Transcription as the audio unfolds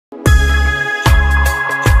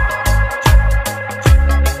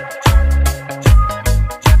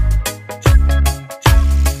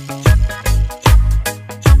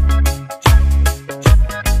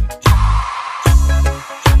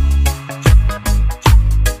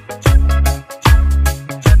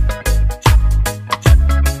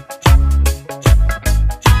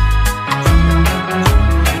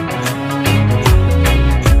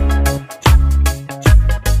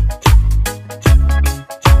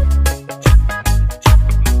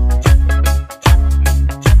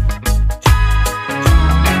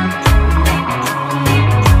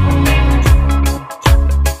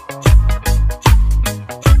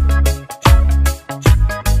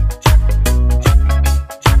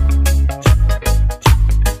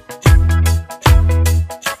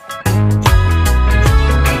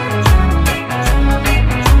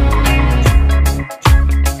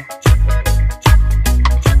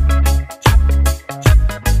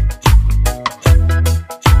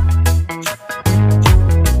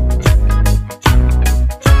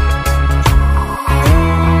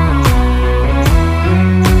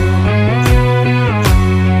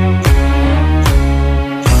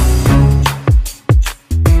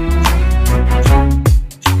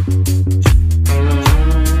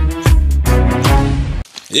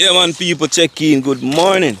Yeah man, people, check in. Good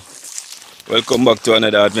morning. Welcome back to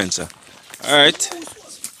another adventure. Alright.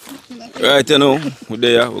 Right, you know, we're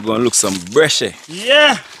there. We're gonna look some brescia.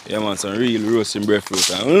 Yeah. Yeah man, some real roasting breadfruit.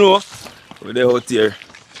 And you know, we're there out here.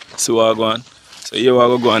 See what we're going. So here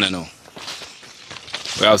we're going now.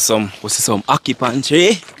 We have some, what's it, some ackee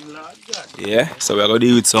pantry. Yeah, so we're gonna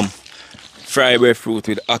deal with some fried breadfruit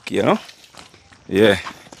with ackee, you know? Yeah.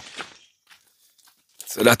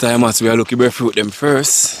 So that time we are looking breadfruit them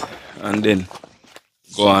first and then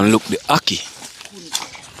go and look the ackee.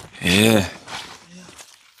 Yeah.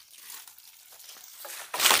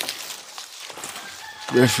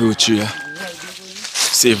 Breadfruit tree.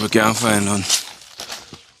 See if we can find one.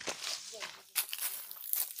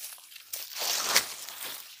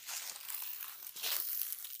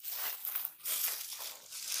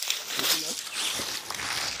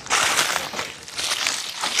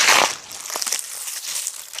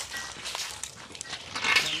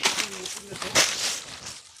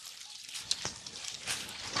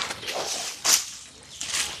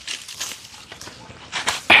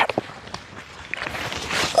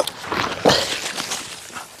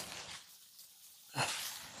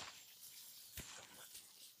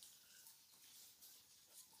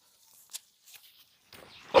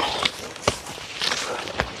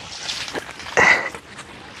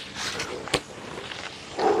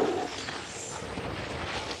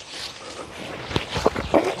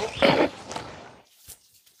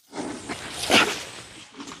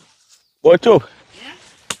 Watch up.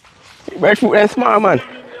 Breadfruit is small, man.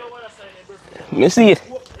 Let me see it.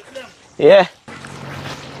 Yeah.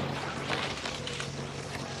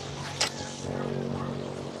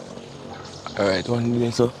 Alright, one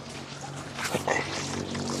minute so.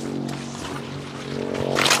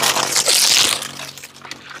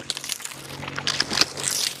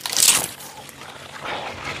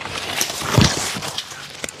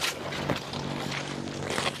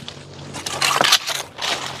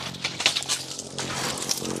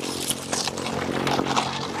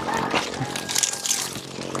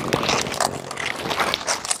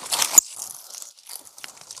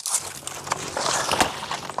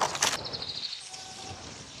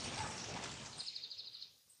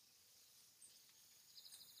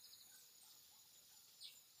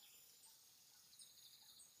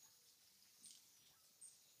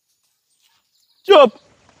 Chop!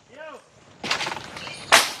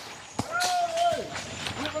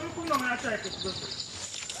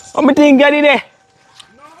 How many things get in there?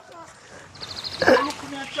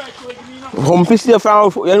 Come fish your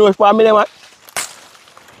farm, you know, for me, man.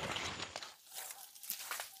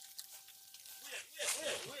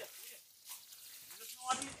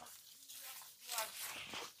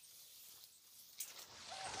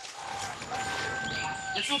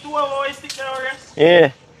 You shoot two always stick there already?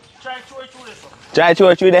 Yeah. Try to throw it through this one. Try to throw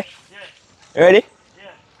it through there. Yeah. Ready?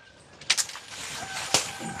 Yeah.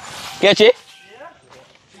 Catch it?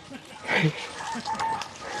 Yeah.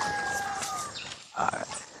 Alright.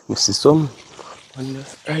 You see some?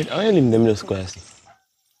 Right, I leave them just go see.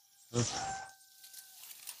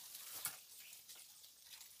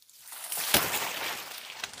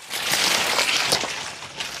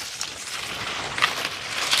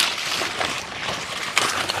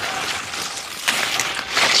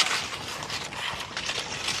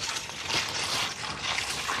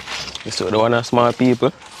 You saw the one of small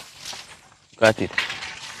people. Got it.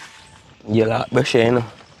 You like brescia, you know.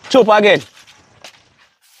 Chop again.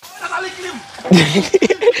 That's a little him.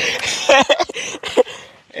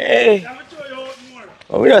 Hey. I'm going to throw you out more.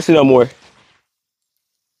 Oh, we don't see no more.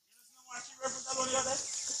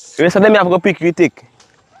 The rest of them you have to go pick you thick.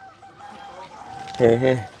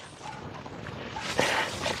 Hey.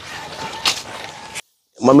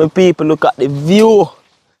 My people, look at the view.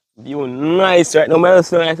 View nice right now. My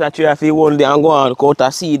house nice actually. I feel one day and go and go out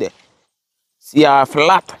and see there. See her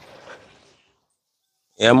flat.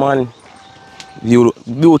 Yeah man. View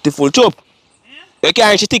beautiful chop. Yeah? You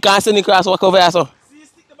can't reach thick and send it across walk over here so. See,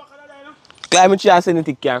 stick the back of the line, no? Climb it and send it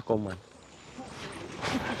thick can't come man.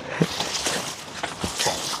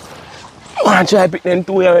 Man try pick them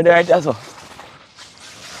two here right there so.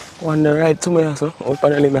 One the right to me so. Out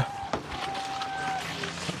on the limb.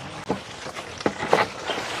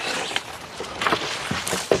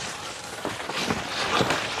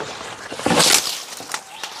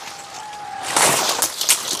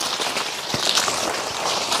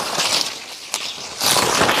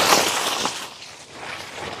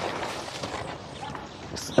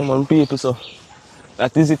 Some on people so.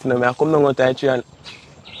 That is it now. I come down on the tree and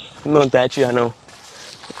come down the tree now.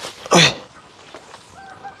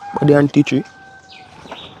 But the anti tree.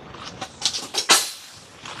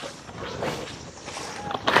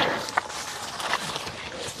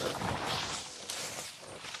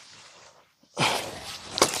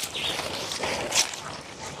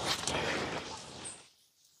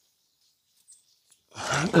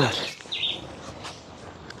 Good.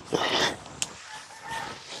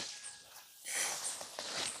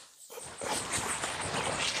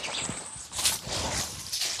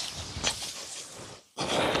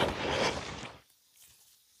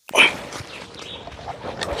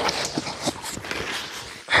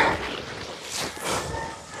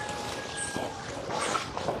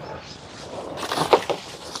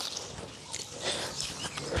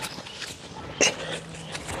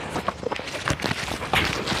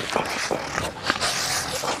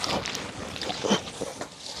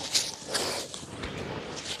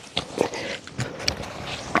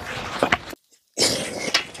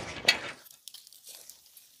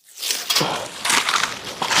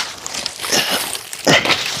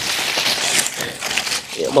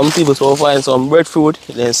 Some people so find some breadfruit,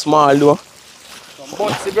 then small though. Some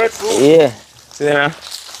boxy breadfruit. Yeah. See there?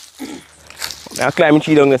 I climb a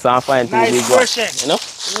tree down there so I find two Nice big fresh ones. You know?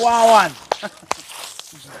 Wow, one.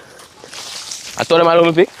 I told them I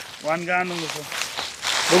don't pick. One gun on the phone.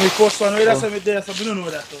 When we first one, we that's there, so we don't know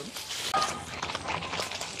that one.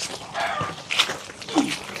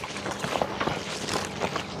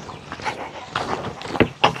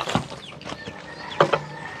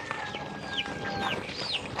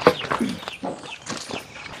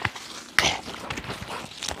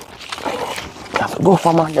 Go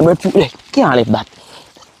for man, the breadfruit there. Can't leave that.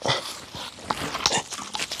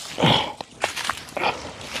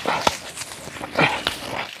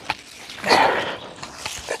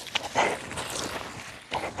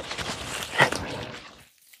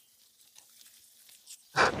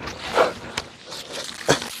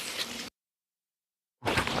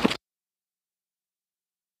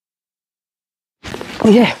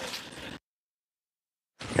 Yeah.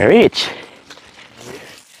 I reach.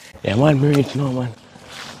 Yeah man, I reach now man.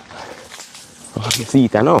 Oh, I can see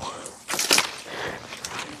it now.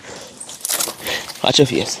 Watch your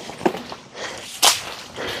face.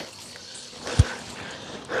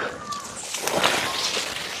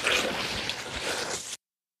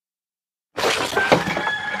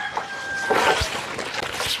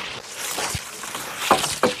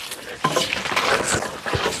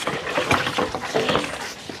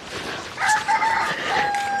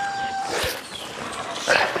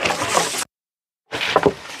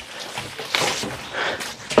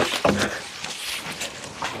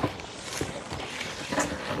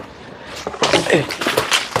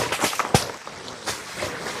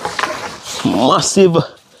 Massive. Woo.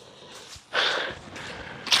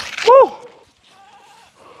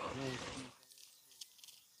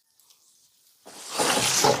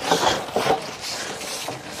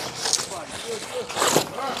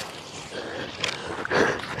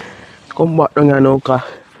 Come back down here now, cause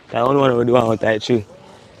I don't want to do one with that tree.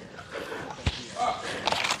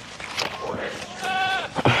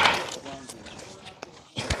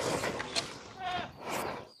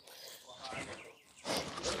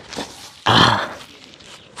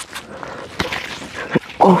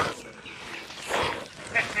 Oh.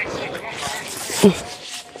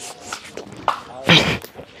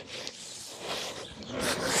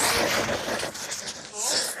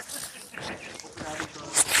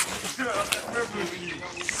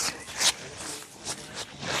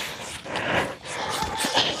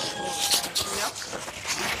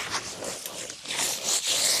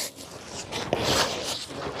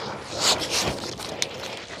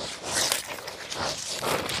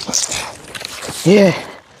 Yeah.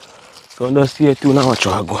 So just here too now what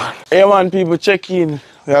you are going. Hey man, people check in.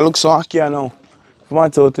 We look so happy now. Come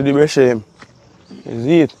out to the brush him. You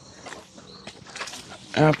see it?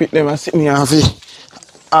 I pick them and sit me half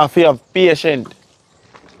of patient.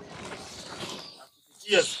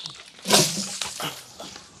 Yes.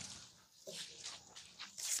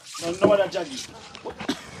 No other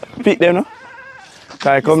jaggy. Pick them no?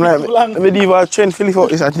 Cause come like me leave a train fill out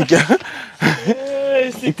this I think.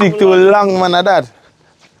 It take too long man of that.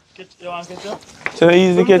 You want to catch up? So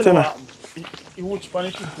easy catch you now. He watch for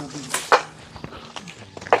it too big.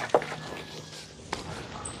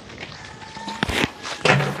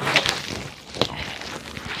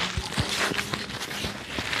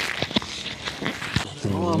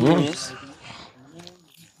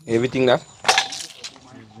 Everything that.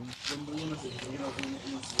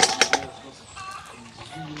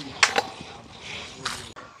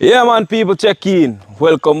 Yeah man, people check in.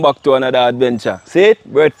 Welcome back to another adventure. See it?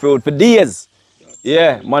 Breadfruit for days.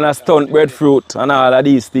 Yeah, man a stunt breadfruit and all of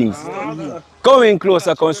these things. Come in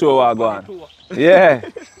closer, come show what I go on. Yeah.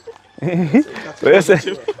 Where you say?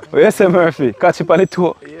 Where you say Murphy? Catch it on the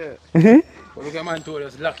toe. Yeah. Look at man told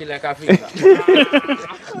us lucky like a finger.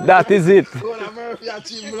 That is it.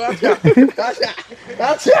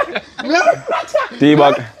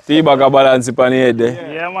 T-bag a balance upon the head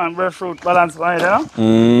there. Yeah, man, breadfruit balance on it, you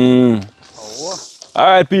know?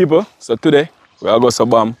 Alright, people. So today, we are going to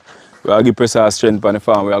bomb. We are going to press our strength on the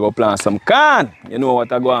farm. We are going to plant some corn. You know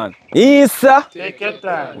what I go on. Yes, sir. Take your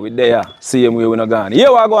time. We there. Same way we not gone. Here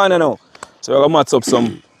we are going now. So we are going to match up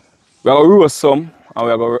some. We are going to roast some. And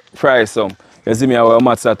we are going to fry some. You see me, I will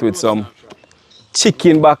match that with some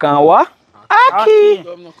chicken back and what?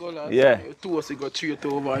 Ackee. Yeah. Toast, you got treat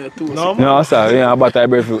over your toast. No, sir. We ain't butter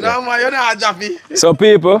breadfruit. No, man, you're not happy. So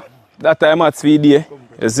people, that time at feed day.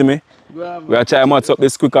 You see me? We are trying to match up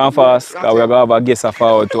this quick and fast. Because we are going to have a guest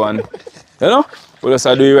forward to one. You know? We just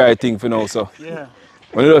do the right thing for now. So. Yeah.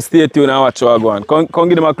 When you just stay tuned and watch how I go on. Come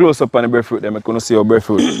give them a close up on the breadfruit. Then I can see your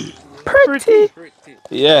breadfruit. Pretty.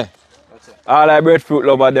 Yeah. All the breadfruit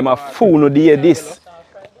lovers, them are fool no day this.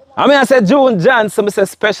 I mean, I said June Johnson, I say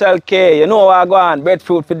Special K. You know what I go on?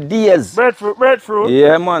 Breadfruit for days. Breadfruit?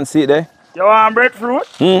 Yeah, man, see it there. You want breadfruit?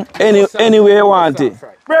 Any way you want it.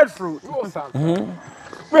 Breadfruit.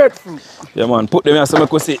 Breadfruit. Yeah, man, put them here so I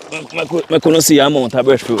can see. I can see the amount of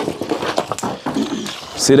breadfruit.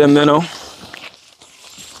 See them there now?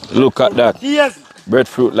 Look at that. Yes.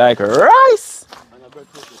 Breadfruit like rice.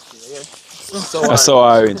 That's so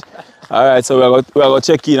orange. Alright, so we are going to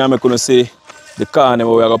check in and I'm going to see the corn we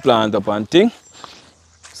are going to plant up and thing.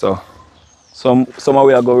 So, some of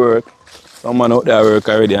we are going to work. Some man out there work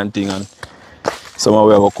already and thing. And some of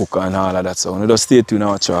we are going to cook and all of that. So, we just stay tuned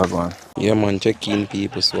and watch how I go on. Yeah, man, check in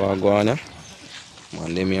people, so I go on. Man,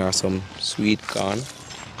 them here are some sweet corn.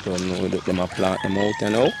 Don't know that them are plant them out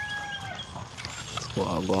now. So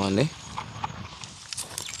I go on there.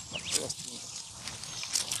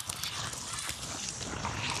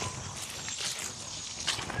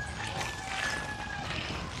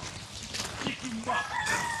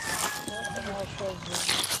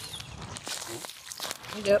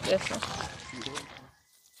 Yep, yes, sir.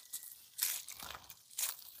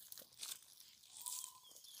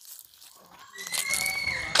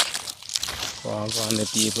 So I go on the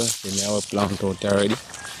people, they have a plant out already.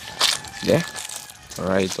 There,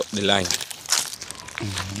 right up the line.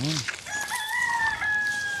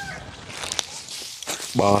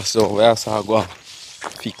 But so where I go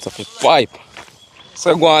fix up a pipe.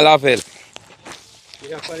 So go on level.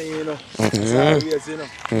 Yeah, funny, you know. Always, you know.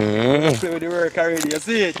 Play with the work already, you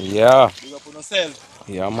see it? Yeah. You up on yourself.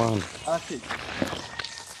 Yeah, man. That's it.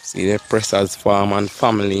 See the Pressa's farm and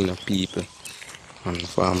family, you know, people. And the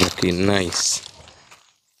farm looking nice.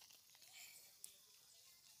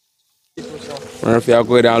 Wonder if you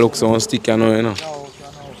go there and look so sticky now, you know.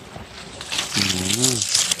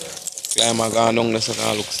 Climb a go down there so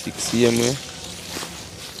can look stick same way.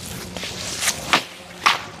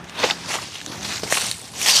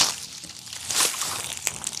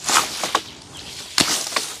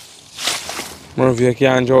 Wonder if you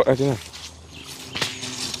can draw that, you know.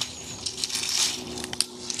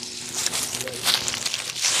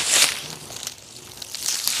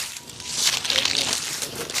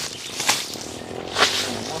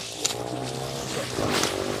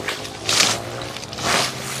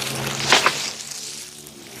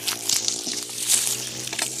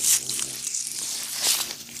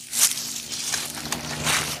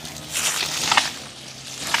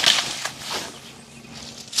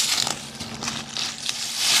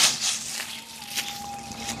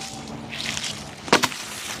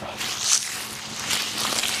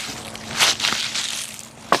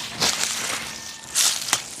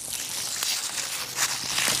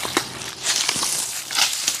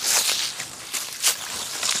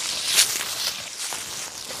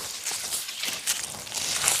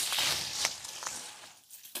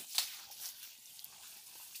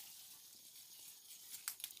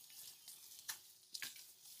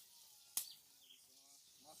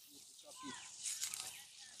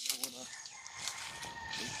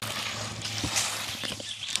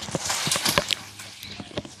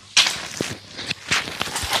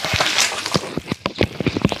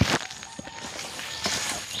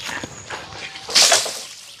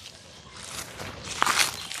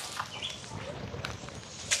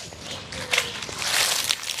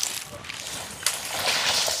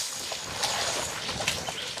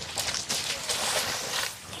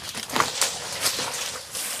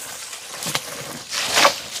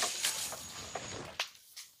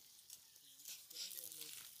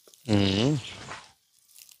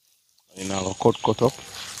 You know, cut up.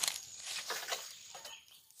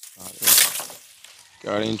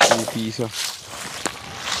 Got in 2 pieces.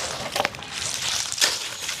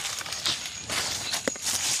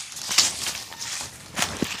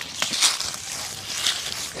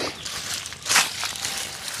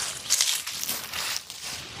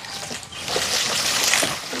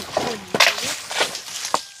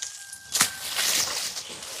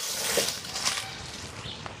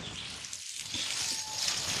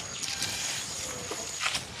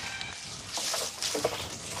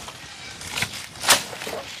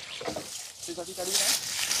 Murphy!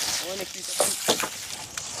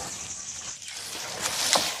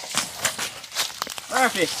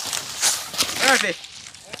 Murphy!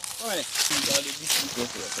 Come on.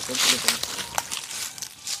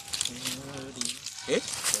 Eh?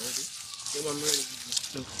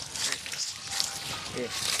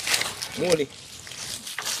 Molly.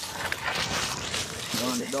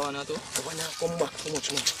 Down na to. Come back so much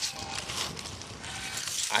more.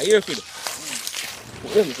 I hear you.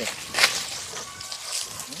 What is it?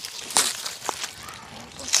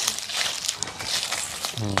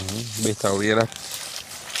 Better way that.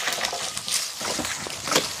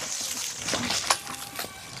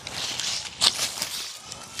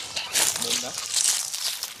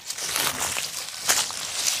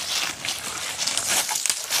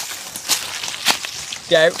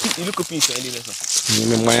 Yeah, you look a piece of it.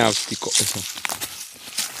 You might have to stick up this one.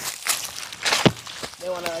 They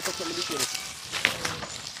want to take the bikini.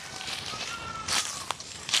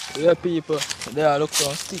 Yeah, people, they are looking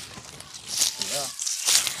on stick. Yeah.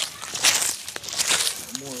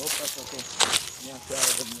 More up at the yeah,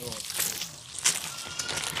 carry them more.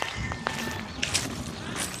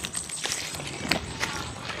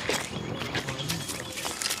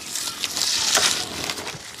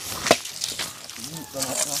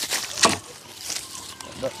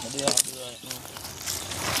 That's they are right now.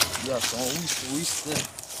 Yeah, some whisk there.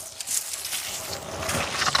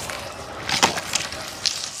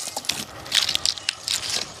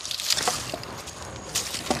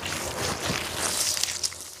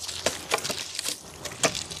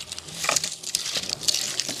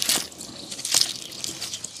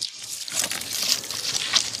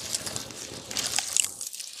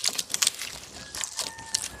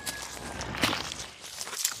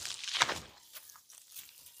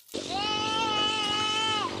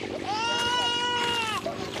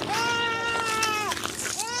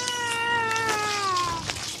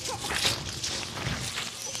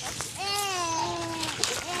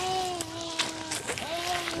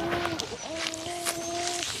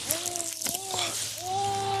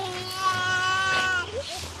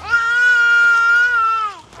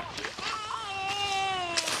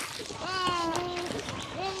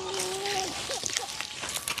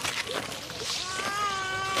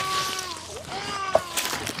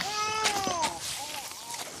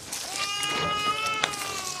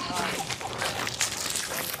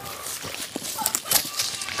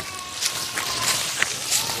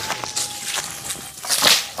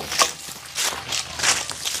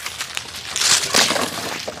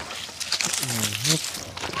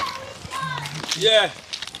 Yeah.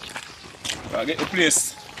 I get the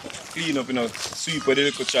place clean up, you know, sweep the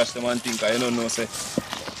little trash them and think I don't know say.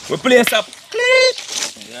 We place up clean.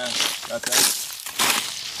 Yeah, that's right.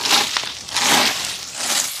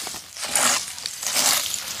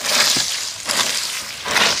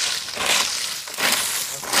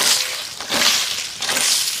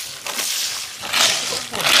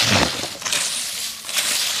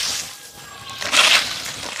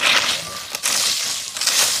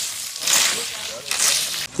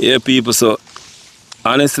 Yeah, people, so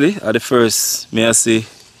honestly, at the first, may I say,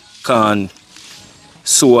 can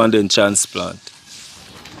sow and then transplant.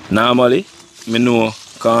 Normally, me know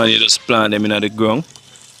can you just plant them in the ground.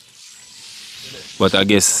 But I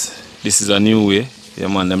guess this is a new way. Yeah,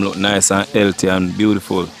 man, them look nice and healthy and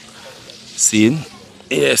beautiful. See?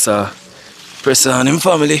 Yes, Pressa and him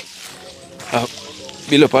family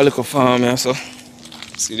build up a little farm here, so.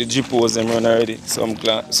 See the jippos them run already. Some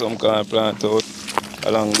can plant out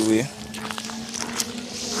along the way.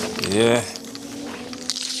 Yeah.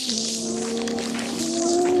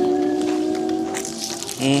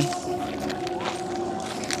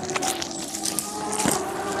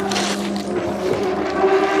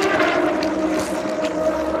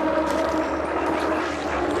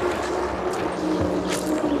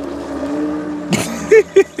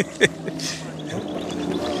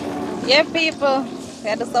 Yeah, people. We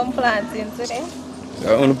had some planting today.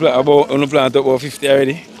 On the plant about 50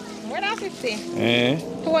 already. More than 50. Yeah.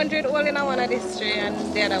 200 all in one of this tree and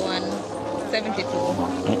the other one 72.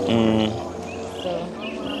 So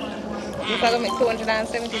this is going to make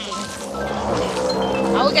 272.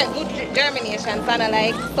 I will get good germination, kind of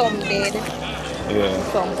like some dead, Yeah.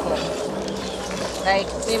 some come. Like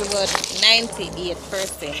maybe about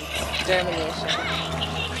 98% germination.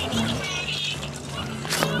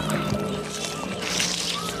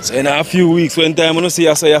 So in a few weeks when time I see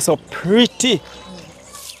you, so you're so pretty.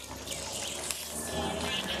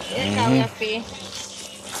 Yeah, we have to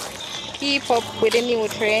keep up with the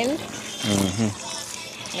nutrients.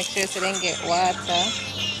 Make sure so they get water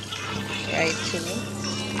right too.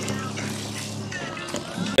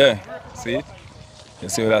 Yeah. See it? You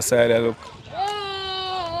see that side I look?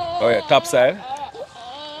 Oh yeah, top side.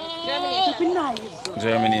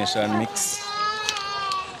 Germination mix.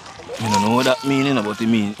 I don't know what that means, but it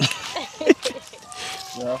means.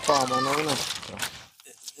 You're a farmer now, no?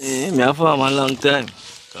 Yeah, me a farmer a long time.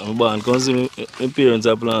 I'm born because my parents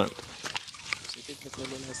are plant.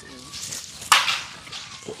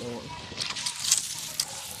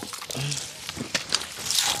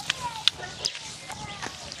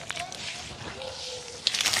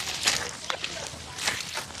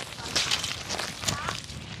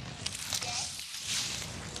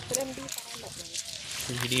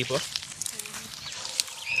 Deeper.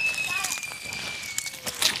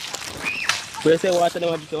 Where say water them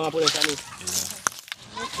want to put it on it?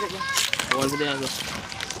 One there go.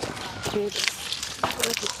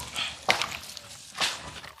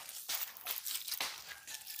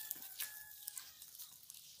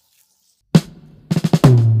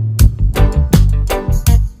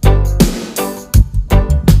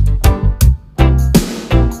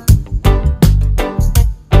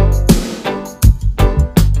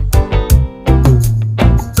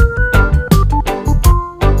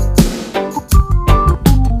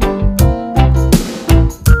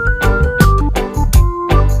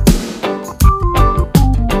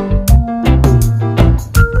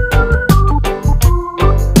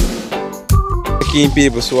 Keen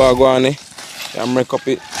people, so I go on there. I'm make up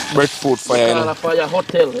it breadfruit fire. You know. Fire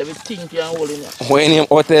hotel, everything can hold in there. Where in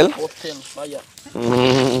hotel? Hotel fire.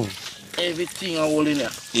 Mm-hmm. Everything can hold in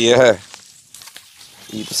there. Yeah.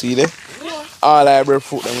 You see there? All that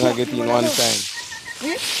breadfruit I'm gonna get in one time.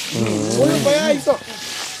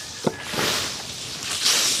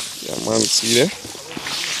 Yeah man, see there?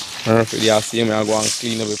 Perfect, you see me, I go and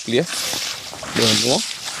clean up the place. Don't know.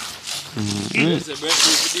 It's a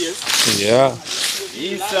breadfruit for days. Yeah.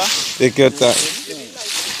 Yes, Take your time.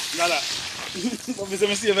 Obviously,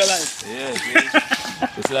 I save your life. yeah.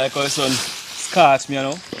 It's like how son scotch me, you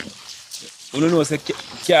know. You don't know, say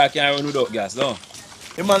car can't run without gas, no?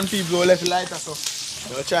 The man people who left lighter, so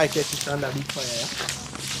you try to catch it under big fire. Yeah?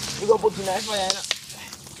 You go put in that fire, you know?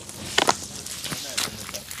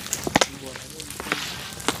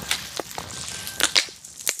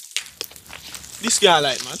 This guy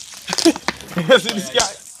light, man. You see this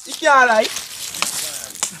guy? This guy light.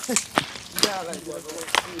 This guy light.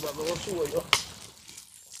 I'm going to show you.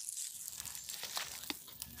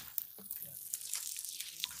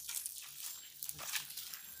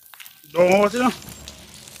 Don't want it, you know?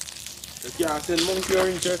 You can't send monkey or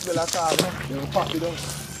in church with a car, you know? You pack it down.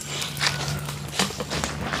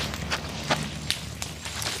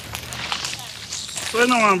 So you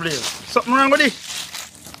know what I'm believe? Something wrong with this?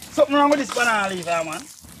 Something wrong with this banana leaf here, man.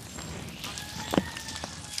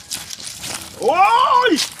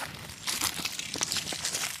 Oi!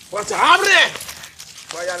 What's happening?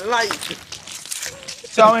 Why you light?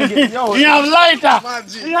 So when you yo, you have lighter.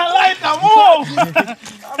 Magic. You have lighter. Move.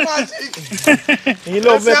 Magic. He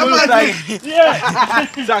loves me full time. Yeah.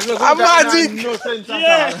 I'm magic. No sense at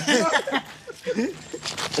all.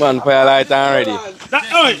 One fire light already. That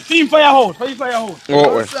team fire house. Fire house.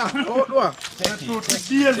 Oh,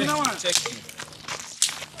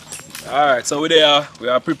 Alright, so we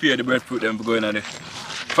are prepared the breadfruit them for going on the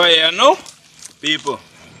fire now. People.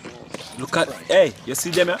 Look at, hey, you see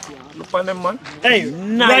them here? Look on them, man. Hey,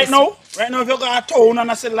 nice. Right now, if you got a town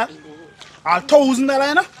and I sell that, $1,000, you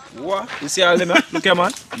know? What? You see all them here? Look here,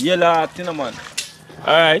 man. Yellow thing, man.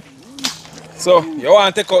 Alright. So, you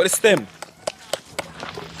want to take out the stem.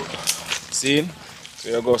 See? So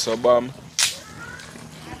you go so bam.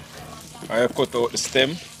 And you cut out the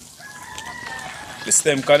stem. The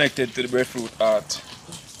stem connected to the breadfruit heart.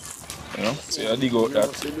 You know? So you dig out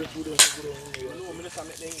that.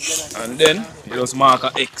 And then you just mark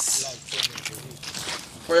an X.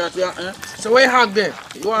 Fire to your, eh? So where you hug there?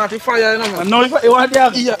 You want the fire, you know, man? No, you want the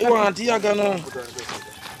hug? Yeah, you want the hug, you know.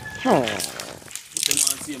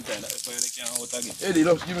 Eddie,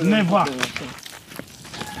 look, give me never.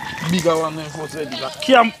 Bigger one than first Eddie.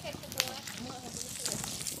 Camp.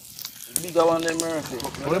 Bigger one than Murphy.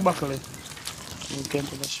 Where the buckle? You can't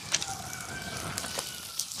put that.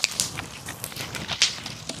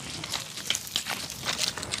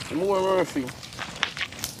 More Murphy.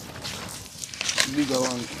 Bigger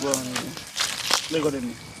one. Look at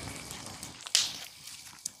them.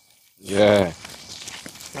 yeah.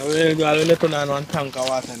 I will go a little on one tank of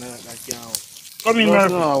water and that can't. Come in,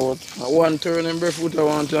 Murphy. No, one turn and breadfruit I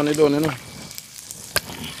want to turn it down, you know.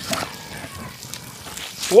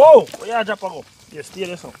 Whoa! Where you drop a go? You stay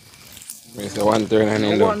there, so. It's a one turn and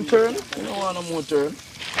then one turn? You don't want no more turn.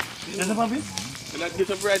 Is it, Papi? You like get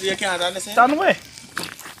a bread you can't understand? Stand away.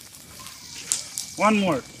 One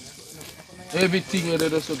more. Everything you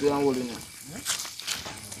do so they are holding it.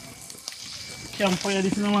 Campfire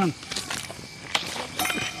this no man.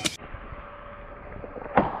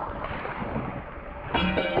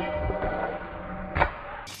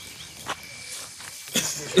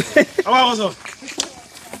 How was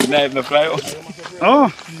it? Knife no fly out. Oh.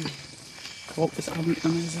 Hope this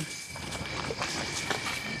amazing.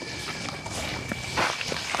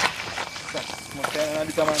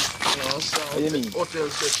 Hotel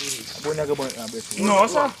setting. No,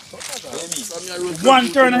 sir. One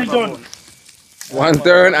turn and it done. One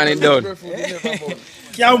turn and it done.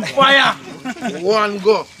 Campfire. One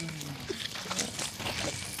go.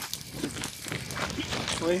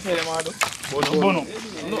 What you say, Mado? No, Bono.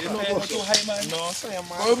 sir,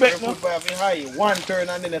 man. High. One turn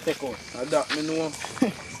and then I take out. That me know.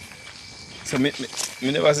 So me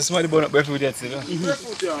never see somebody burn up breadfruit yet, see no?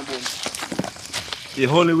 Breadfruit you burn. The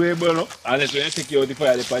only way burn up, unless when you take you out the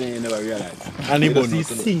fire, the pan you never realize. And it burn is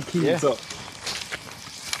sinking. Yeah. So,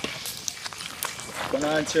 Gonna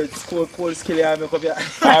answer cold skill you have up here.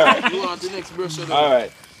 alright. You want the next brush?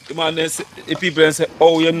 Alright. The man then say, the people then say,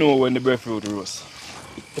 oh, you know when the breadfruit roast.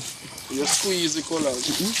 You squeeze the color.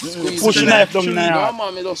 Push the knife down in the No, heart.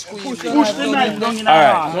 man, me just squeeze the Push the knife down in the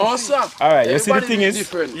Alright. heart. No, sir. Alright, you see the Everybody thing is,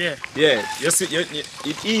 different. Yeah. yeah, you see,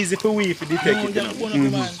 it's easy for we to detect it, you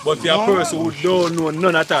know. But for a person who don't know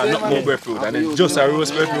none at all, not more breadfruit, and then just a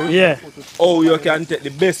roast breadfruit, Yeah. oh, you can take the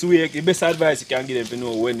best way, the best advice you can give them to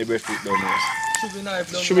know when the breadfruit don't roast.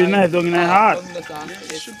 Should be knife down in the heart.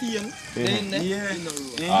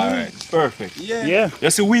 Alright, perfect. Yeah. You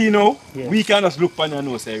see, we know, Yeah. we can just look on your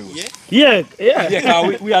nose, say roast. Yeah. Yeah,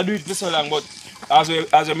 cause we are doing it for so long, but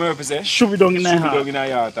as a Murphy say, Should be down in the should be heart. done in a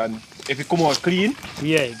yard, and if it come out clean,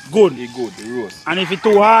 Yeah. Good. it's good, the roast. And if it's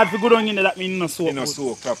too hard to go down in there, that means no soap. You know,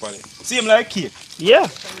 soak properly. Same like cake. Yeah.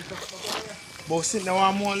 But sit now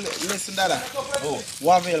one more listen to that. Oh,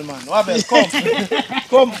 Wavel man. Wavel,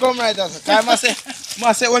 come. come right there. I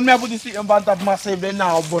must say when me put this thing on top, must say they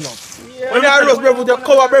now burn up. When I roast breadfruit, you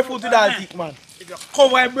cover breadfruit with that thick man.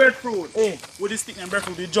 Cover breadfruit. Hey. With this stick and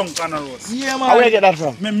breadfruit, the junk and a roast. Yeah Where you man. get that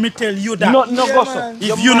from? Me tell you that. No Yeah, go so. man.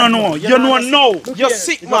 If you don't know, you don't know. You're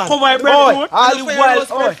sick man. Cover breadfruit. All the while,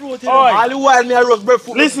 all the while me I roast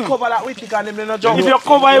breadfruit. Listen. Cover that with thick and them no junk. If you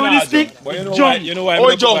cover it with this stick, But you know why? junk. You know why? Oh, I'm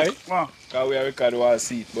not junk. cover it? Wow. Because we are record one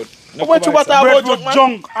seat, but no What you cover it, about sir. Breadfruit, man?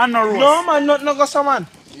 junk and a roast. No man, not go so man.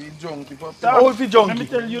 Junkie. Oh, if you Let me junkie.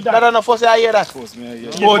 tell you That that. are not for say I hear that. Suppose me,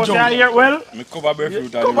 yeah. You must junk. hear well. Me cover breadfruit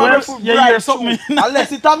and Cover the Well, roast. breadfruit you bright hear something.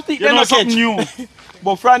 Unless it's tam thick, You they know no something catch. new.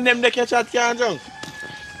 But from them they catch that can't junk.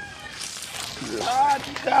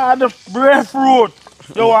 God, breadfruit.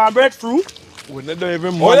 You want breadfruit? We not do every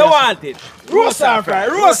Oh, month. you want it? Roast and fry,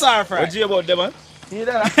 roast and fry. What you about them, man? Hear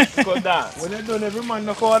that? Cut that. When they done every man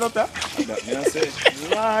no cover up there. That me I say.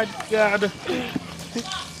 Lord God.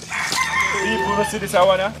 People don't see this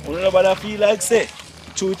one, huh? Nobody feel like say.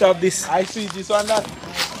 Chew it up this. I see this one that.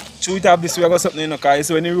 Chew it up this way, I got something in the car.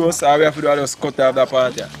 So when you roast, all we have to do is just cut off that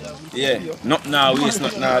part, yeah. Yeah. Not now, waste,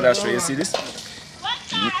 not now, that's right. You see this?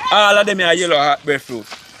 All of them are yellow heart breadfruit.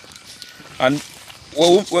 And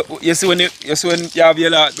you see when you have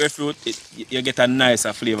yellow heart breadfruit, you get a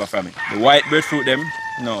nicer flavor from it. The white breadfruit them,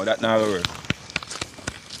 no, that never work.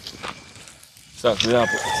 So we have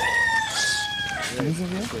put it.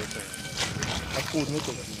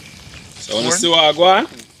 So when you see what I go on,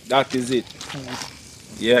 that is it.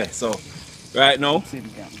 Yeah, so right now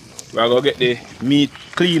we're gonna get the meat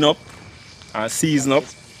clean up and season up.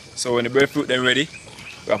 So when the breadfruit then ready,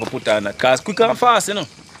 we have to put on that. Cause quick and fast, you know.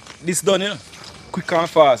 This done, you know. Quick and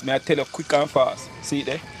fast. May I tell you, quick and fast. See it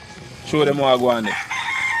there? Show them how I go on there.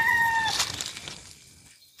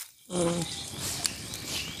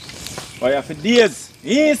 Oh yeah, for days.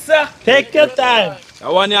 Yes, sir. Take your time.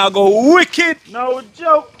 That one here go wicked. No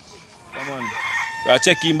joke. Come on. We are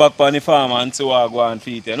checking back on the farm and see what I go on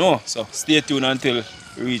feed, you know. So stay tuned until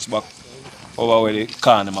we reach back over where the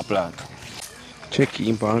corn in my plant. Check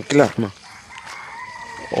in pan clock, man.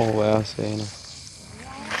 Oh, what I say now.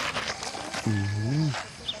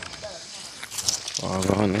 Oh,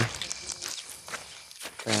 go on, eh?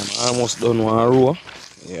 I'm almost done one row.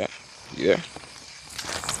 Yeah.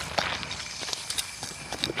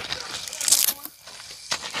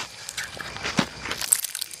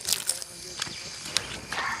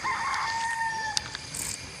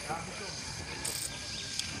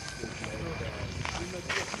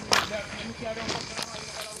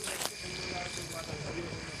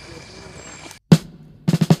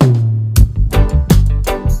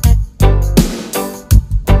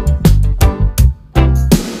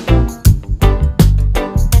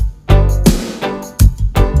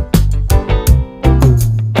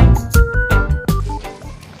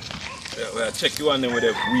 check you on them with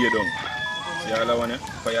the weird on. See all that one,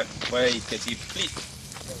 fire it catch it split.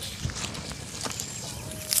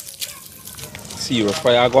 Serious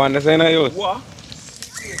fire go on the side of yours. What?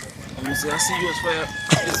 I'm gonna say a serious fire.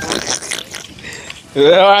 This one.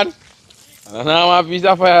 Yeah, man. I don't know what piece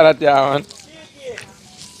of fire that there, man.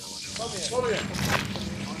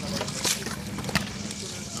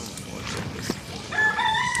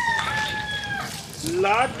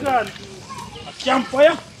 Lord God. A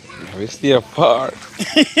campfire. We stay apart.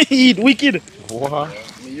 Eat wicked. What?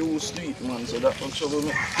 Me used to it, man, so that don't trouble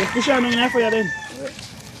me. Just push on your fire then.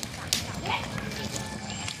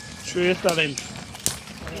 Straight talent.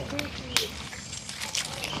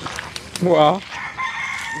 What?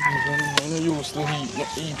 Me used to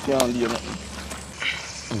eat can't leave nothing.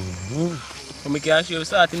 So we can show you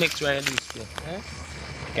start the next row and do it.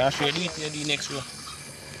 Can show you do it and do the next row.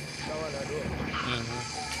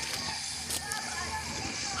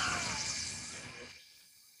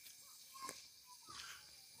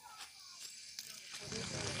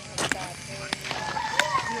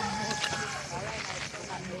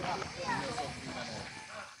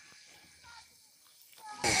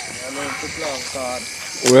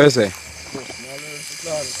 Where is it?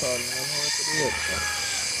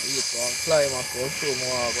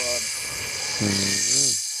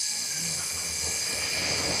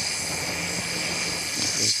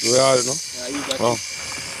 Do it all, no? Yeah, you got Wow. it.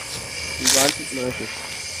 You got it, no?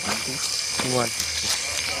 Come on.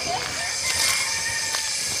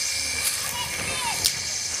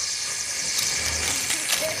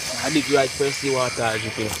 I did right first the water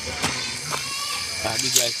dripping. I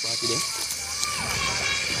did right part there.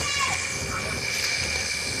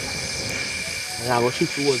 And I go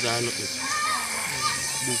shift the water and nothing.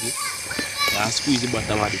 Big it. I squeeze the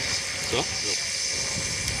bottom of this. So, look.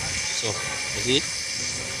 So, you see it?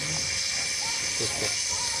 Just that.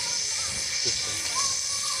 Just that.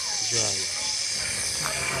 Dry it.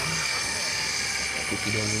 Put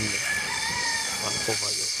it down in there. And cover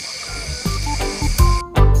it.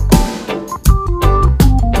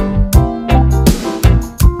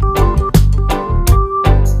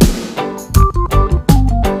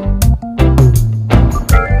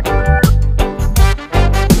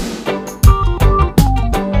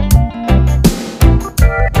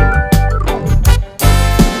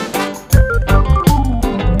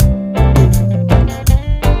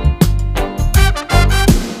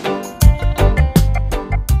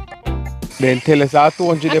 Then tell us how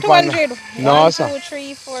 200 A 200. No, 1, sir. 2,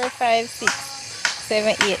 3, 4, 5, 6,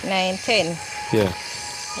 7, 8, 9, 10. Yeah.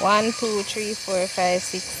 1, 2, 3, 4, 5,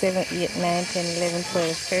 6, 7, 8, 9, 10, 11,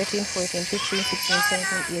 12, 13, 14, 15, 16,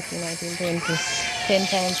 17, 18, 19, 20. 10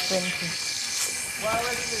 times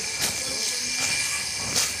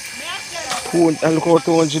 20. And look how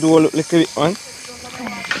 200 will look like it, man.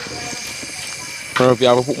 If you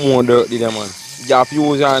have to put more dirt there, man. You have to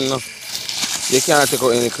use and you can't take out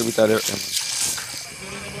any little bit of dirt there, man.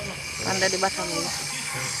 Under the bottom.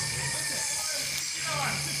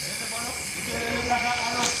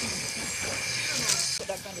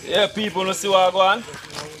 Yeah, people, you see what go on?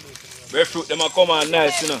 Breadfruit, them a come on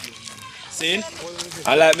nice, you know. See?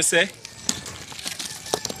 I like me say,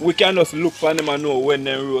 we can just look for them and know when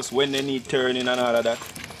they roast, when they need turning and all of that.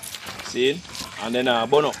 See? And then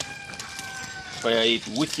burn up. For you eat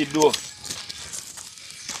wicked dough.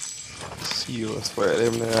 Serious fire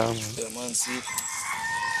them there, man. Yeah, man, see?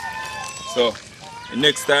 So, the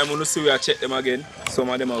next time when you see we check them again, some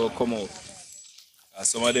of them will come out. And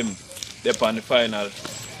some of them, they're on the final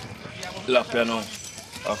lap, you know,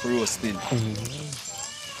 of roasting.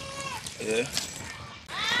 Yeah.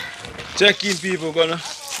 Checking people gonna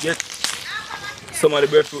get some of the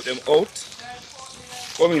breadfruit them out.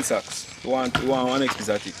 Come in sacks. You want one next piece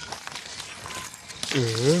of it.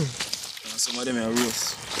 And some of them are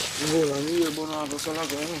roast. You hold on here, but not for so long,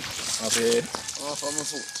 Half a head. half of my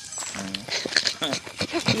foot.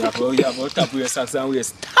 You have to tap your sacks and we're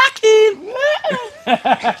stacking.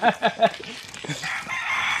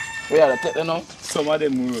 We have to take them now. Some of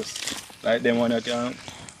them roast. Like them one you can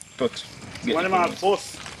touch. Get One of the my roast. boss.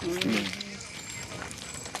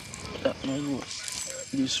 That no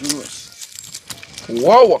roast. This roast.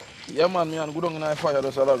 Wow! Yeah, man, me and go down in the fire,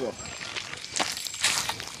 that's all I go.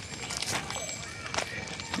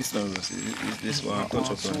 This not roast. This one touch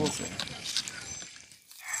up on this.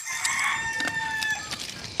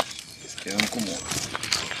 This can come out.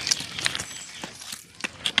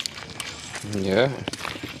 Yeah.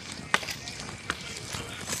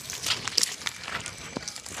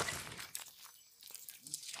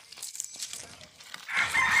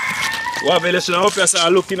 Wavel, you should have up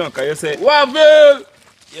yourself looking up, because you say, Wavel!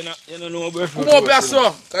 You don't know breadfruit Come up here, roast, you know.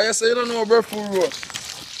 sir. Because you say you don't know breadfruit roast.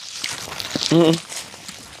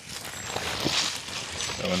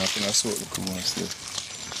 That one nothing I soak the cool one still.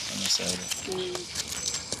 On the side there.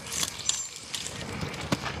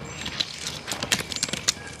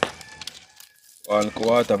 All the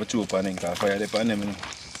water for 2 pan because fire the pan them, you know.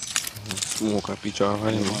 Smoke a picture of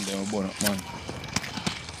And him. the one them burn up, man.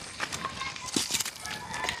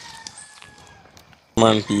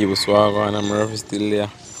 Man, people, so I go and I'm rough still there.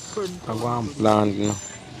 I go and plant, you know.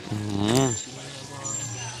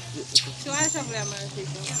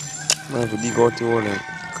 Man, if you dig out the hole, then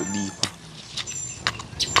go deeper.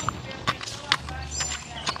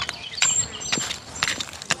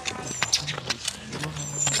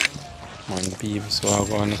 Man, people, so I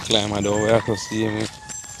go and climb a door where I can see me.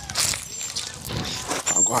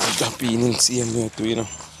 I go and jump in and see him too, you know.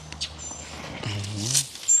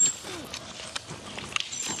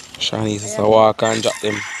 Shani is a walk and drop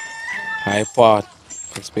them high part,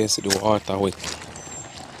 especially the water wet.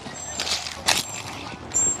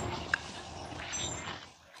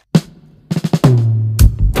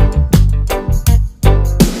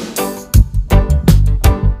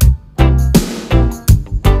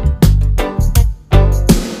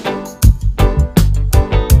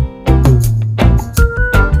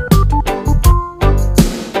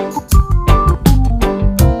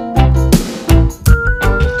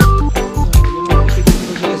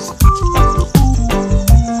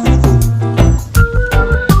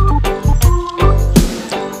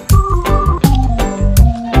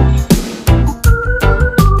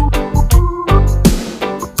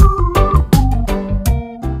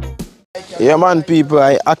 Yeah, man, people,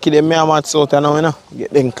 I Ackee them mere mats out now, you know.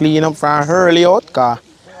 Get them clean up from early out, because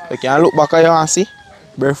you can look back at you and see.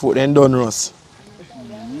 Breadfruit then done roast.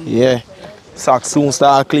 Yeah. Sack soon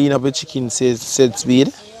start clean up the chicken said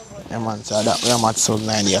speed. Yeah, man, so that mere mats out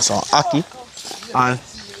 9 years. So Ackee and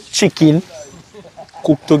chicken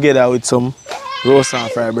cooked together with some roast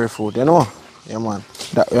and fried breadfruit, you know. Yeah, man.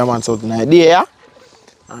 That mere mats out 9 days, yeah.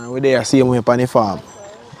 And we there same way on the farm.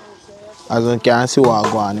 As you can see what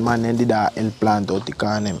go on, the man then did that and plant out the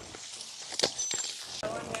corn him.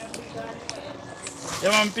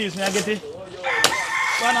 Yeah, man, peace, me I get it.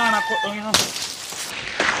 Banana cut down, you know.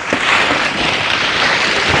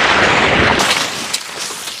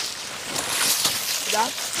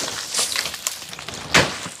 That?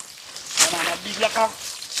 Banana big like a...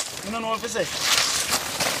 You don't know what to say.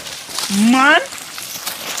 Man!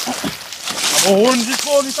 I'm going to hold this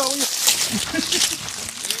phone, this out here.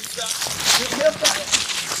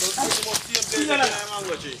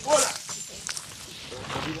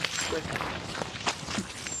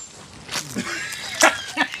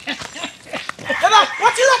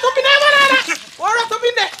 What you up in there, banana? What up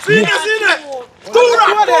in there? See that? Two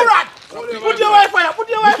rat! Put your Wi-Fi, put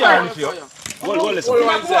your Wi-Fi. Hold one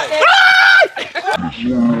side.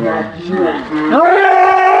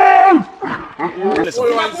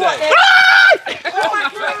 Hold one side.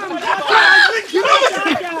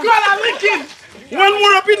 One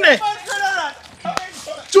more up in there.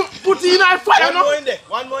 Put it in our fire, no?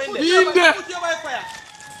 One more in there. In there. Put your Wi-Fi.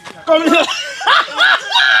 Come here.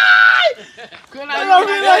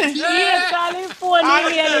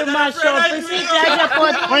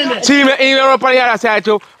 See me even up on the other side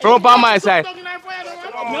too, from up on my side.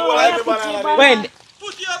 When?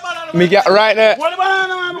 Me get right there. What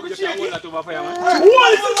banana, man? Look at you.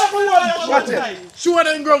 Watch it. Show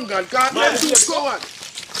them ground gun, can't go on.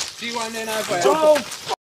 See one there now.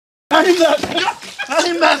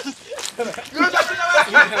 I'm not.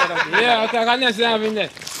 Yeah, okay, I can just have in there.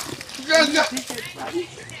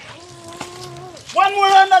 One more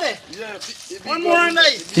under there. One more under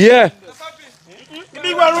there. Yeah. The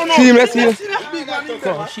big one run out. See me, see me.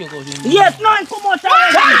 Yes, no, come on.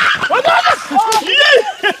 What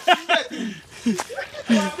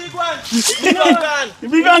the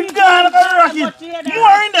big one gone. Look at the rocket.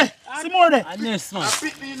 More in there. See more there.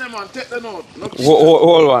 Pick me in them and take them out.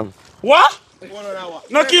 Hold one. What?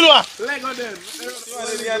 No kill what? Leg on them.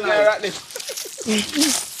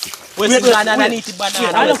 Where's the banana? I need the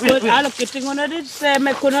banana. I look at it on it say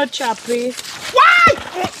me couldn't chop it.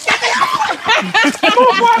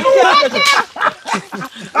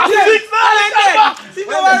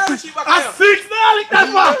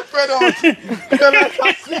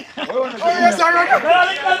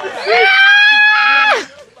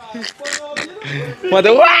 What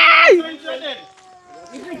the why?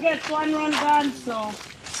 If you get one run gone, so.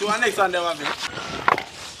 So our next one there will be.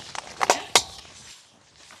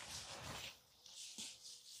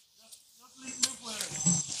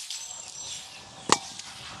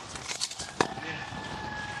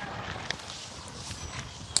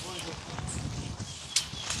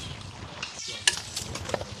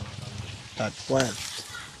 That well.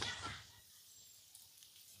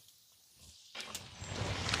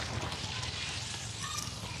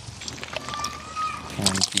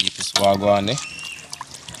 And people so I go on there.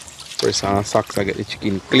 Press on socks I get the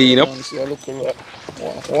chicken clean up. See, I look like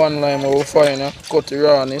one lime I will find, cut the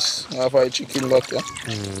rawness, I have a chicken back here.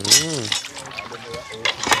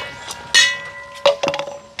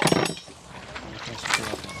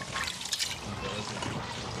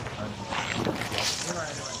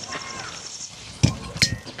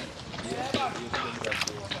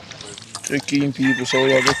 Chicken people, so we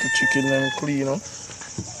get the chicken them clean up.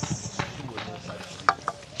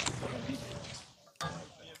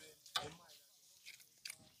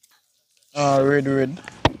 Red.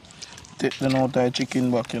 Take them out of the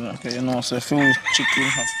chicken back, you know. Okay, you know, so if you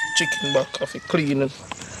chicken back, have to clean it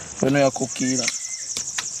when you cook it, you know.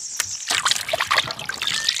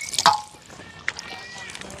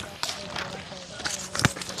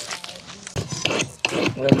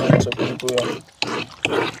 When man, so people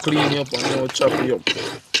clean you up and now chop you up.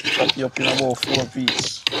 Chop you up in about 4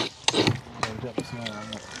 pieces.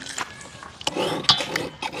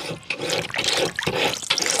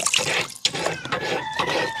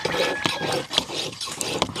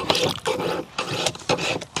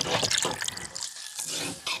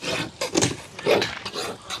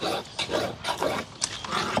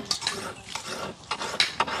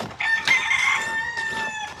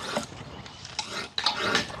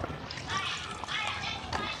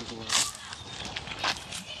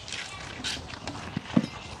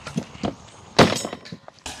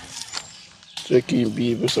 Chicken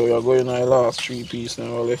people, so we are going on the last 3 pieces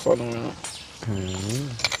now, all left on them, you know.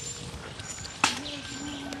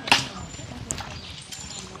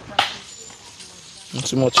 Not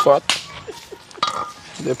too much fat.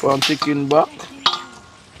 They put on chicken back.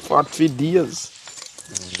 Fat for days.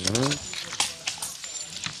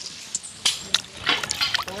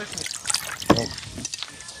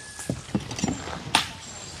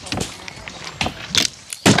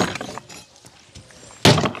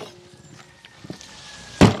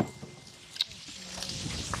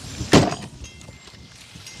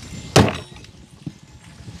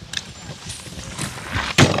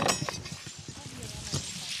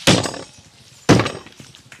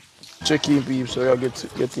 Chicken peeps, so you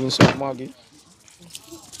get in some Maggi.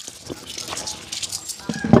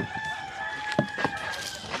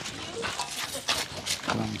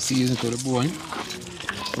 Season to the bone.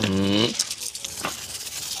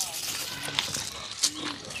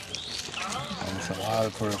 And some all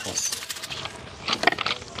purpose.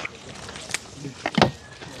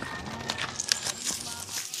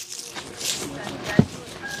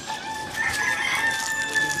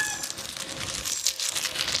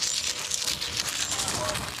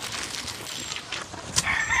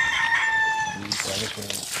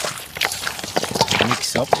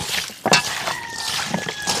 Mix up.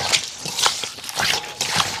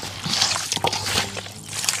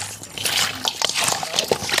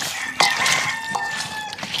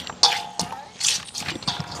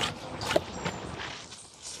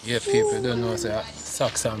 Yeah, people don't know, say,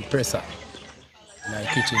 socks and Pressa. In my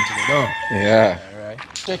kitchen today, don't. Yeah. Alright.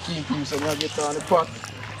 Chicken peeps, I'm gonna get on the pot.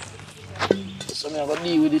 So I'm gonna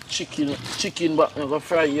deal with the chicken back, I'm gonna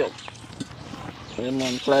fry it up. And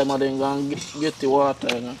man, climb and then gonna get the water,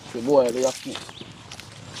 you know, to boil the ackee.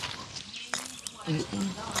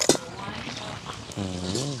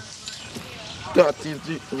 That is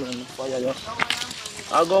it, man, fire ya.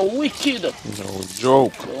 I go wicked. No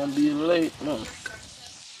joke. Don't be late, man.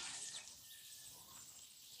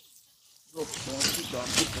 Look, don't sit down,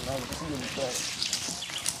 chicken, I'm seeing it.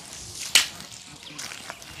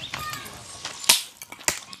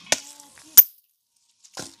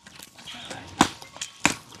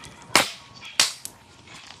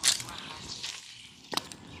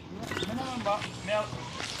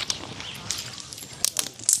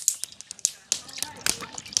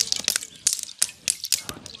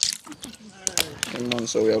 And man,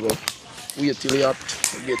 so we are going to wait till it hot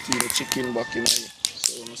to get the chicken back in here.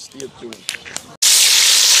 So I'm going to stay tuned.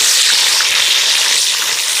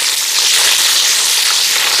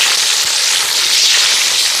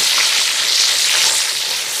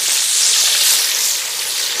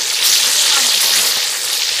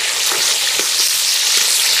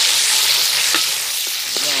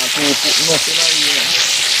 Put nothing on you, man.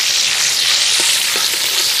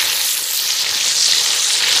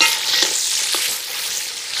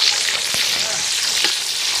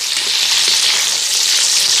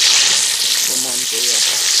 Come on, so yeah.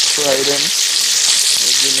 Fry them.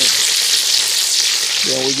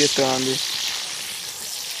 Then we get on the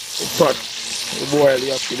pot. We boil the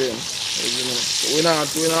ackee then. So we not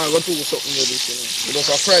go do something with this, you know. We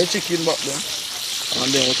just a fry chicken back then.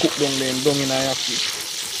 And then we cook down in a yaki.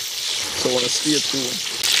 So when I stay tuned,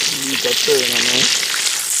 we got turn and now.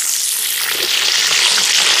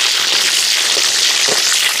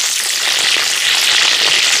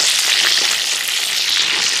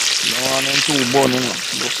 Now I'm too bun, you know.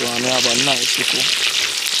 Just want to have a nice little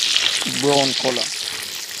brown color.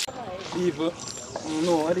 People, you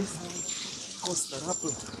know what is custard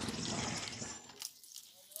apple.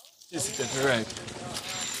 This is the right.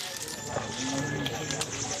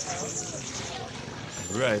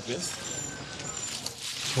 Right, yes.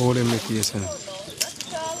 How them make taste, you know?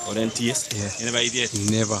 Or then taste? Yeah. You never eat yet?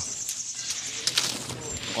 Never.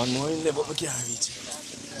 One more in there, but we can't reach it.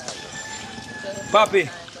 Papi,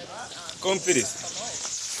 come for this.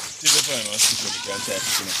 Take the phone, I'll stick with it, I'll try to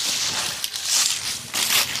finish.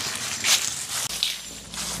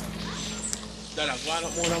 Dada, go on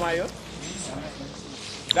up more than you.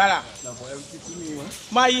 Dada.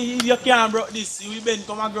 My, you can't broke this. We been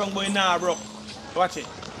come and ground boy now broke. Watch it.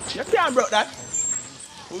 You can't broke that.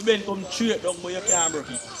 We been come straight down but you can't broke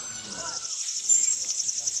it.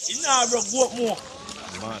 You now broke, go up more.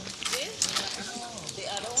 Man.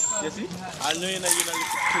 You see? I know you know you know.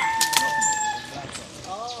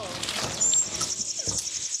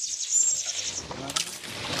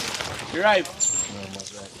 You're right.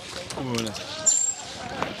 Come on, let's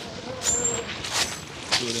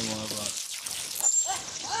show them all about.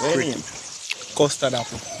 What's your name? Custard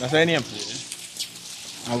apple. That's your name?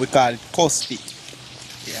 Yeah. And we call it custard.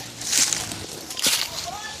 Yeah.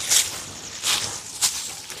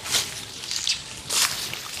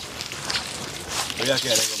 We are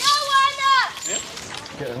here, come on. Yeah?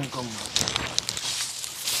 Yeah, come on.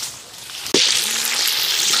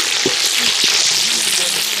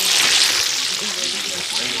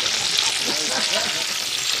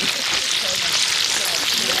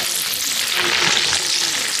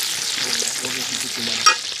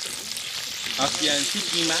 Ackee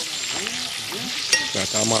Chicken Back.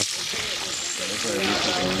 That's a mark.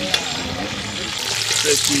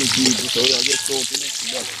 Fresh people, so we get soap in it.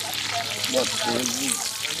 But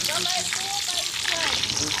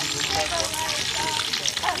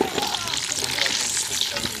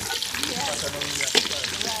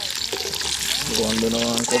Go on, then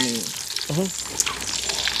I'm coming.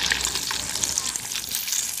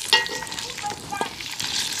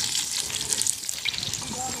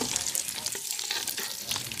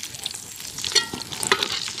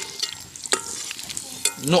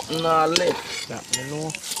 Nothing left. That you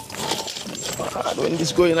know. When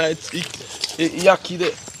this going out, it yaki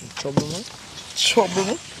there. Trouble man. Trouble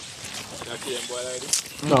man. Yaki and boil like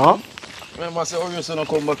this? No. Remember say how you say no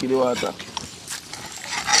come back in the water.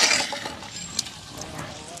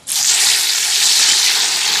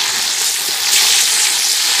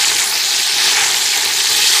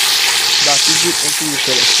 That is it until you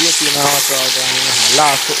sell it. Straight in the water and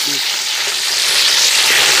last up this.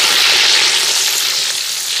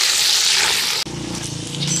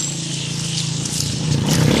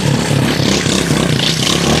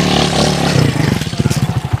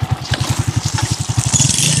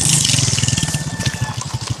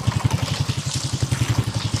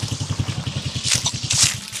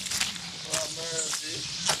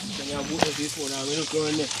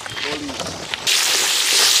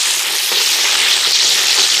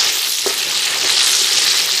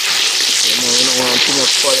 Too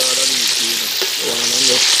much fire underneath you. So I'm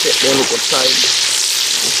just set them look outside.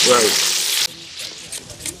 That's right.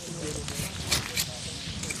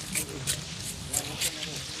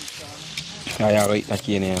 I like that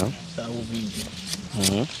cane, you know. That would be.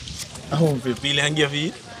 Mm-hmm. I won't feel peeling and give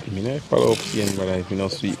it. I mean, I follow up cane, but if you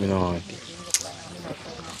not sweet, me no want it.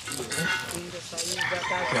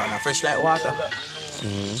 Yeah, now fresh like water.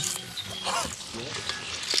 Mm-hmm.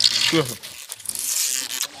 Sure.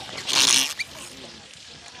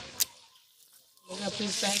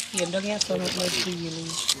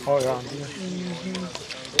 Oh yeah.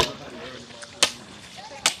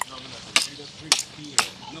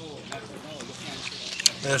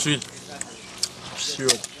 Yeah, sweet.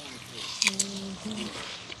 Sure.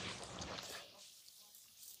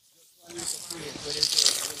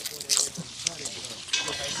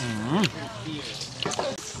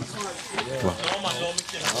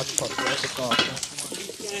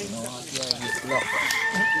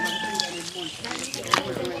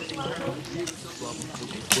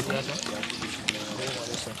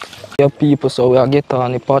 Yeah, people, so we are get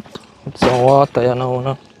on the pot with some water, you know.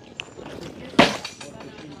 No?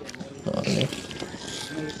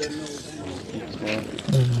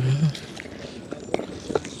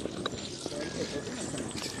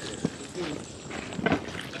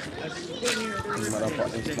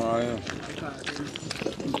 It's small, you know.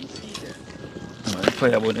 Man,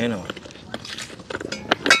 fire burn, you know.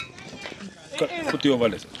 Put you over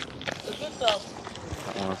this.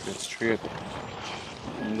 I want to fit straight.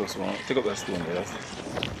 Just one. Take up that stone there.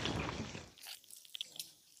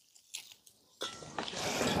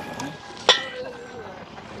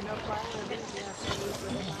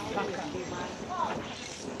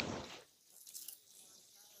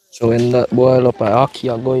 So when that boil up, I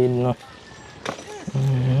ackee go in now.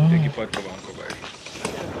 Take your pot cover and cover it.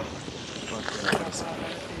 Pot cover this.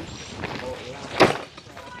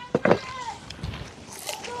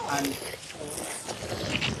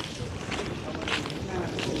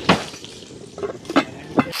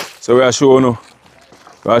 So we are showing you.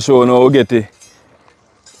 We are showing you how we get the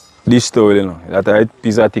dish towel, you know. That a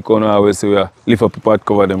piece of thick one always say we are lift up the pot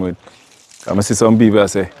cover them with. I see some people that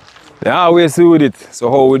say, they always do with it, so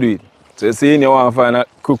how we do it? So you see, you want to find a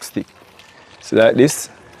crook stick. See like this?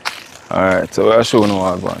 Alright, so we are showing you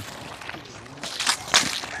how to go on.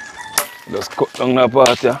 Just cut down that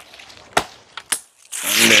part here.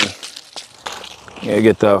 And then you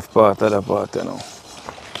get off part of the part, you know.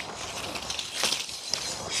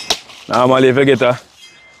 Normally if you get a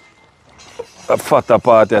fatter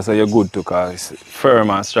part here, so you're good to cause it's firm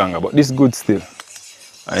and stronger, but this is good still.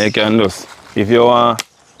 And you can just, if you want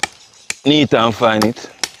neat and fine it,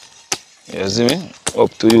 you see me?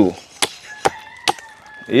 Up to you.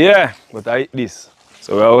 Yeah, but I eat this.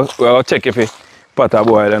 So we'll check if the pot a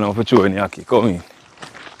boil enough for chewing the ackee. Come in.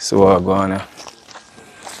 So we'll go on here.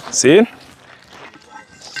 See?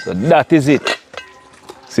 So that is it.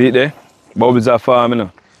 See it there? Bubbles are forming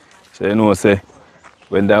now. So you know, say,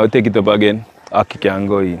 when I take it up again, ackee can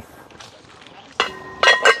go in.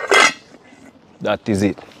 That is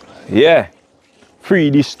it. Yeah.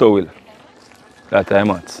 Free dish towel. That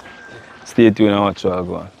time at. Stay tuned and watch what I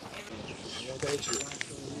go on.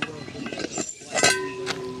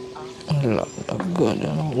 God, you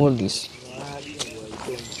know, all this.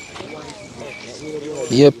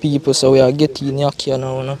 Yeah, people, so we are getting ackee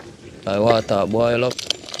now, no? I water boil up.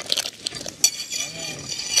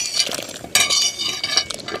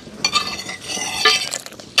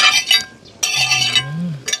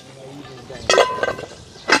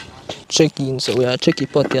 Check in, so we are checking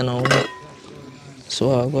pot here now, no?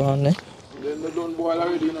 So I go on there. Then they don't boil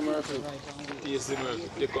already in America.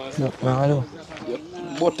 No, no.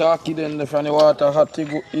 Butter ackee then from the water hot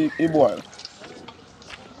it boil.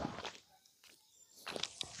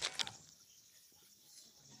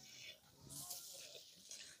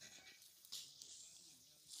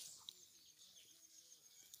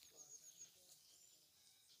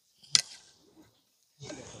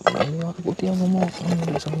 Put it on the mouth.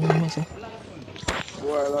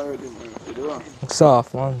 Boil already, man.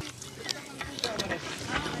 Soft, man.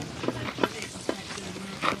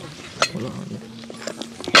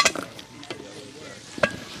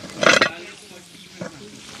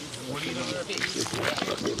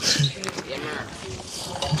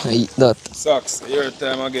 I eat that. Socks, your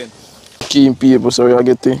time again. Keen people, so we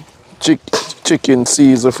get the chicken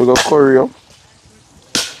Caesar for the curry up.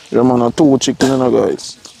 Yeah, man, 2 chicken, you know,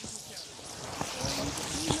 guys.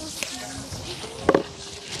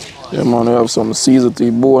 Yeah, man, we have some Caesar to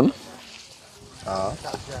the bone.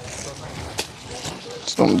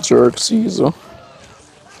 Some jerk Caesar.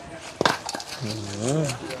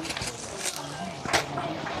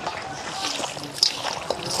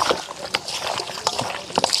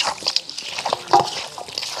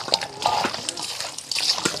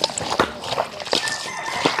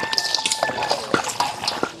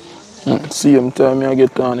 Same time I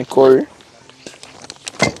get on the curry.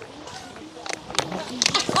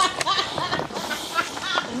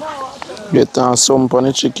 Get on some on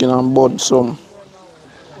the chicken and bud some.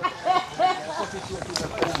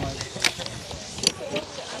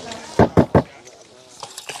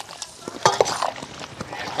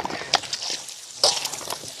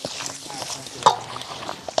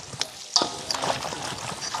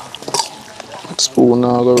 Spoon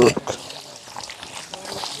now go work.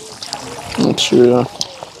 Make sure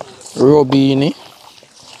rub in it.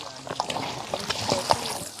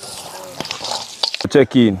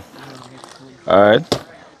 Check in. Alright.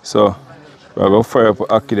 So we're going to fry up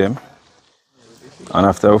ackee them. And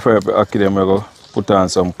after we fry up ackee them, we're going to put on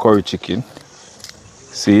some curry chicken.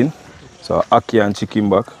 See? So ackee and chicken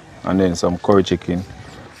back. And then some curry chicken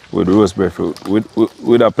with roast breadfruit.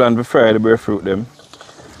 We'd have planned to fry the breadfruit them.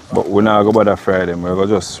 But we're not going to bother fry them. We're going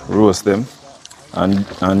to just roast them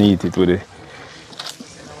and eat it with the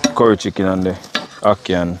curry chicken and the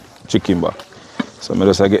ackee and chicken back. So I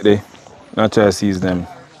just get the natural season them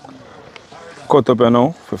cut up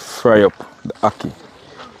now for fry up the ackee.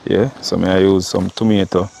 Yeah, so I use some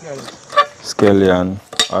tomato, scallion,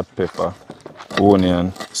 hot pepper,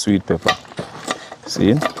 onion, sweet pepper.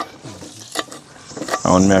 See?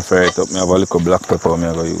 And when I fry it up, I have a little black pepper I'm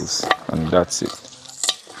going to use. And that's it.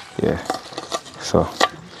 Yeah. So,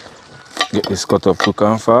 get this cut up quick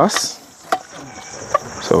and fast.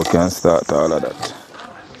 So we can start all of that.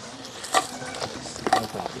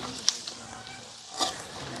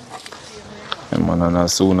 And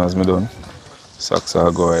as soon as I'm done, Socks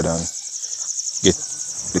I'll go ahead and get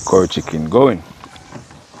the curry chicken going.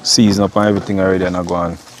 Season up and everything already and I go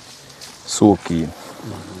and soak in.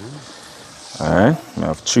 Alright, I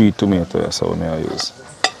have 3 tomatoes, so I use.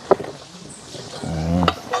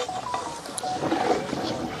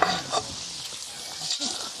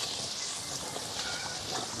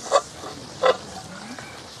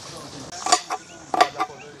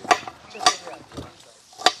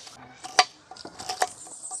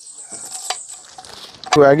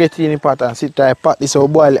 We are getting in the pot and sit there, pot this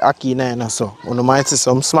out boil ackee in so. You might see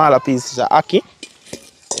some smaller pieces of ackee.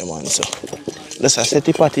 Yeah man, so. Let's set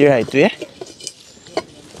the pot right way.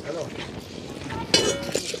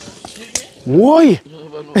 Why?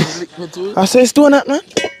 I say stone at man.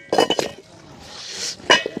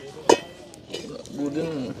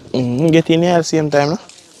 Get in here at the same time, no?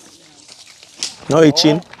 No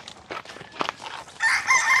itching.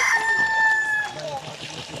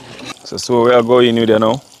 So we are going with there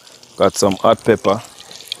now. Got some hot pepper.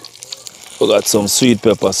 We got some sweet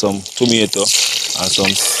pepper, some tomato, and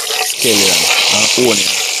some scallion and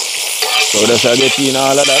onion. So that's I get in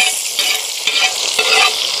all of that.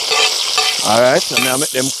 Alright, so I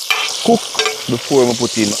make them cook before I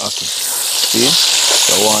put in my ackee. See?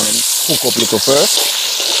 So I want them cook up little first.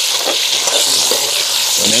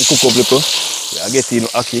 When they cook up little, I get in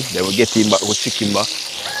ackee, then we get in back with chicken back.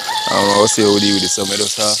 And I will see how we do with this. So I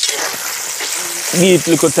just give it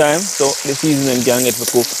little time so the seasoning can get to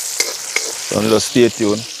cook. So just stay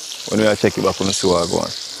tuned when we check it back on the see what I go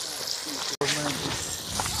on.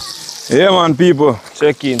 Yeah man people,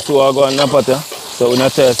 check in, so I go on the pot. So when I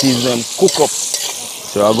try to season them cook up.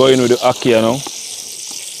 So I go in with the ackee now.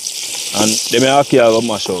 And the ackee I go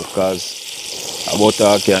mash out because I bought the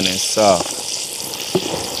ackee and it's soft.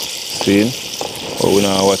 See? But we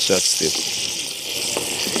now watch that step.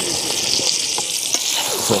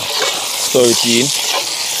 So stir it in.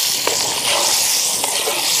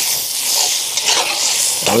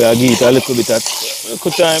 And we give it a little bit of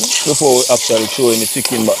time before we actually throw in the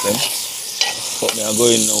chicken back then. But I go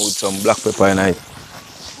in now with some black pepper in it.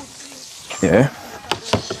 Yeah.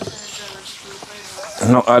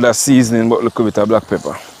 No other seasoning but a little bit of black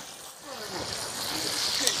pepper.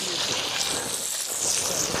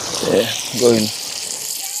 Yeah, go in.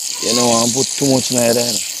 You don't want to put too much in there.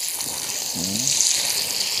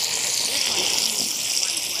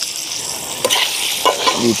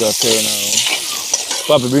 Leave it turn around.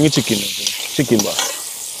 Papi, bring the chicken back.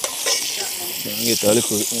 Then get a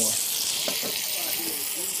little bit more.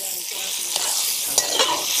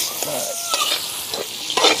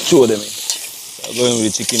 Show them in. So I'm going with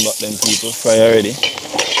the chicken back them people, fry already.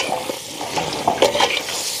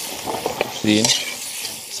 See?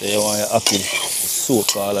 So you want your ackee to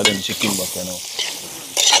soak all of them chicken back now.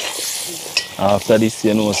 After this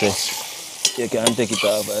you know say you can take it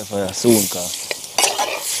off by fire soon because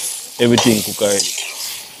everything cook already.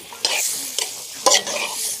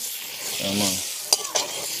 Yeah man.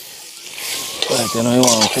 Right, you know you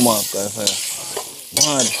want to come off by fire.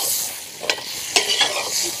 Mad.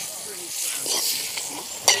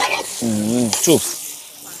 Chops.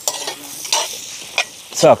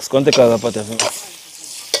 Socks, come take out the pot of him.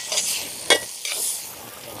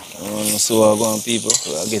 So I go on people,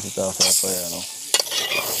 I'll get it off the fire now.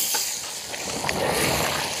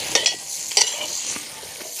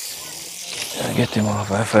 I'll get him off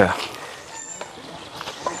the fire.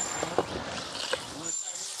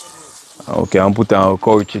 Okay, I'm putting our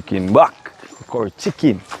curry chicken back. Curry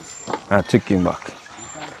chicken. And chicken back.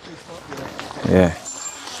 Yeah.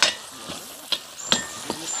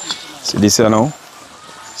 See this here now?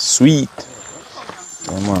 Sweet.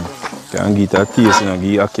 Yeah, man. Can get a taste and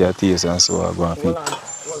give Ackee a taste and so I go and feed.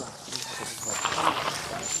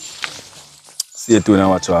 Stay tuned and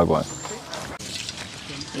watch what I go on.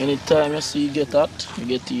 Anytime you see it get hot, you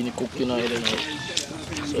get in the cooking oil.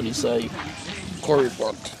 So this is curry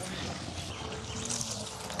pot.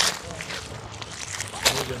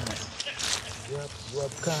 You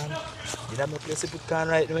have can. You have no place to put can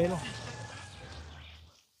right now, you know.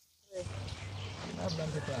 You have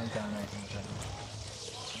done the can right now.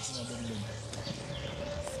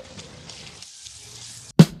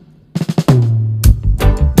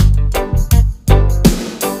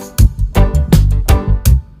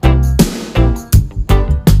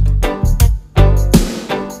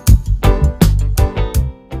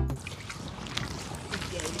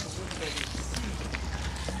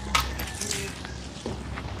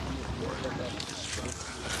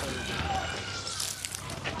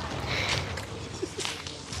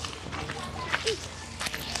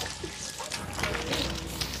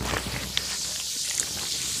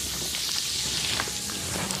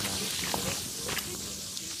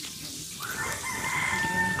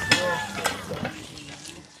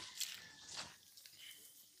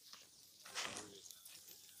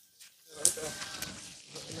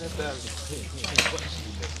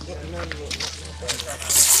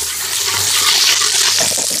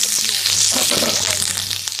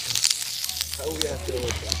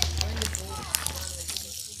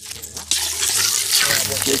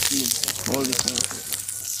 Hold it now.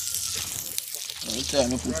 Every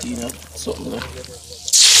time I put in something there.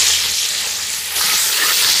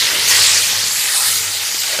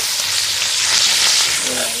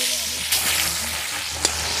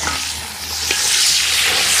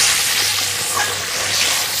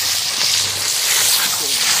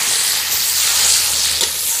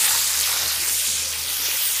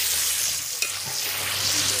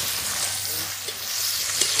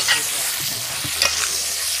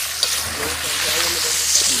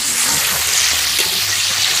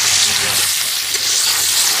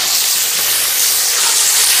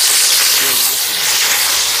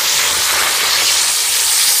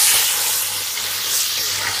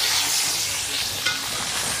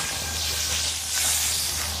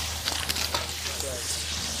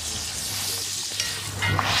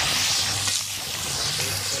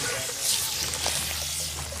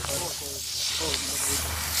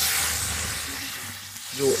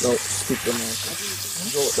 Drop that stick down.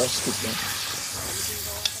 Drop that stick down.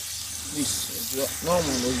 This, no man,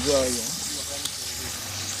 it's dry.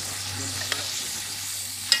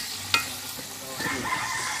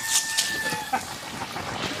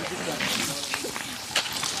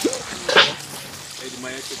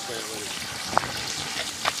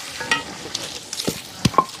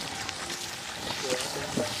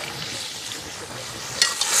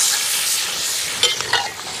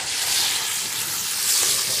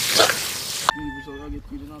 So I get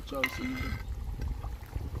to the natural season.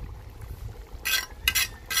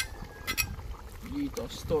 Eat a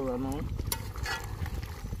stir now.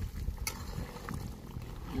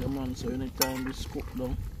 Yeah man, so anytime this cook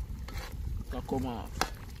down, that come off.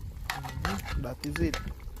 That is it.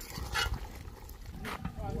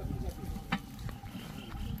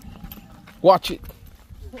 Watch it.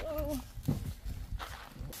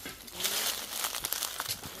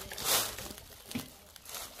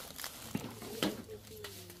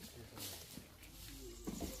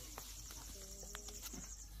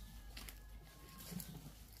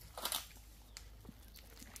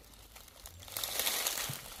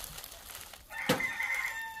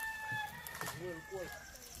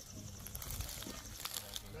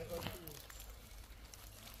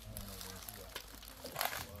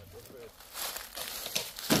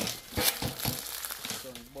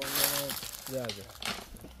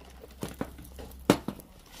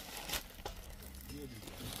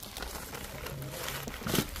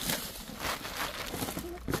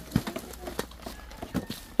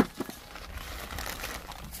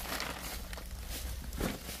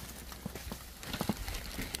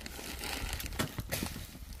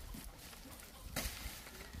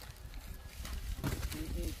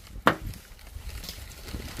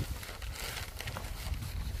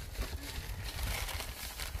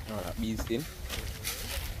 Alright, beast in.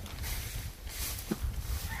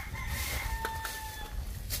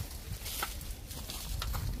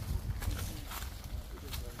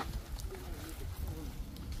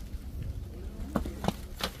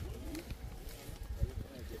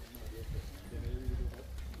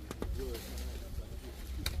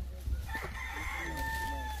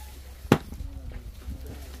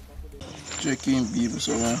 Chicken people,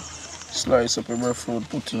 so man, slice up a breadfruit,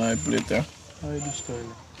 put in a plate there. How is this style?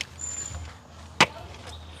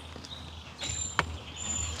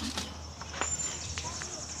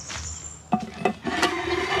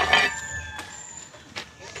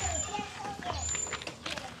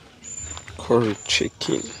 Curry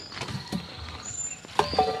chicken.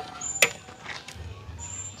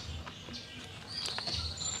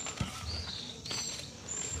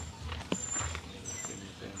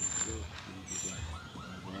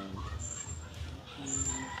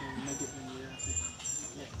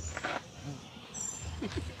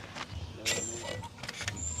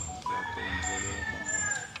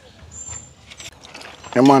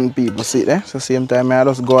 Yeah man people, see there, so same time I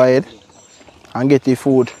just go ahead and get the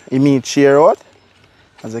food, the meat share out.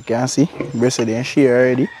 As you can see, breast then share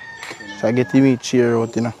already. So I get the meat share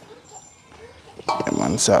out, you know. Yeah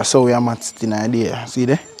man, so we are mat sitting there, see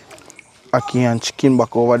there? Ackee and chicken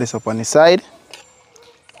back over this up on the side.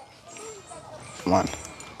 Man.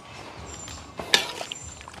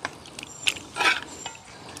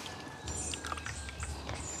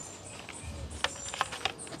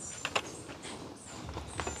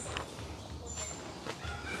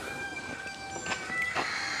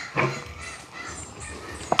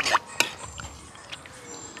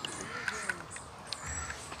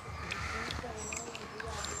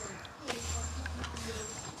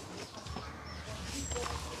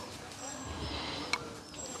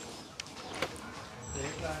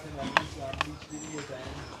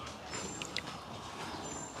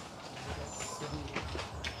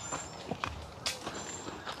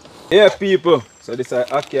 Yeah, people. So this is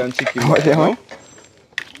Ackee and chicken back, you know?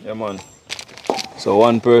 Yeah, man. So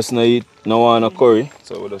one person eat, no one a curry.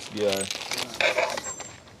 So we'll just get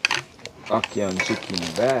our Ackee and chicken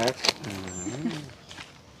back.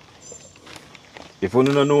 If you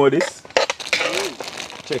don't know this,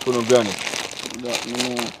 check on the granny.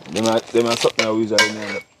 Them are something I usually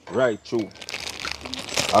know right through.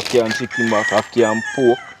 Ackee and chicken back, Ackee and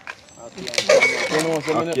pork,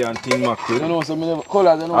 Ackee and tin mackerel,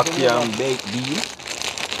 Ackee and baked beans.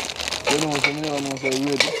 You know what I mean?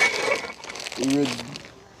 Red.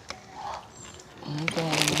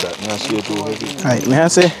 Alright, may I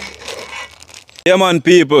say? Yeah, man,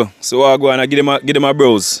 people. So I go and give them a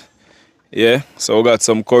browse. Yeah, so we got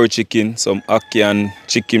some curry chicken, some Ackee and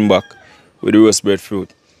chicken back with the roast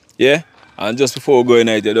breadfruit. Yeah, and just before we go in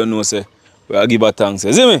it, you don't know, say, we'll give a thanks.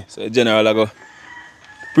 You see me? So general, I go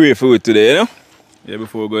pray for it today, you know? Yeah,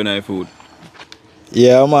 before we go in the food.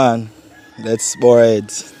 Yeah, man. Let's bow our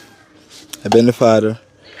heads. Heavenly Father,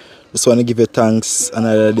 just want to give you thanks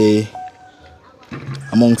another day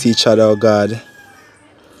amongst each other, oh God.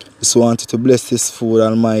 Just want you to bless this food,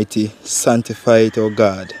 Almighty. Sanctify it, oh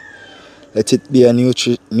God. Let it be a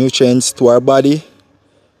nutrients to our body.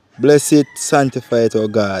 Bless it, sanctify it, oh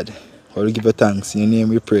God. We give you thanks. In your name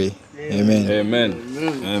we pray. Amen. Amen.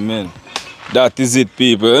 Amen. That is it,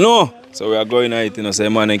 people, you know? So we are going out, you know, so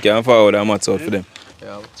man can forward and match out for them. We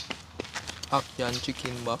have Ackee and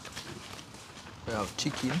chicken back. We have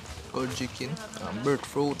chicken, cold chicken, and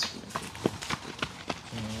breadfruit.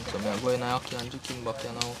 So we are going to Ackee and chicken back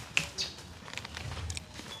here now.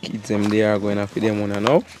 Kids them they are going to feed them one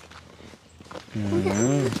now.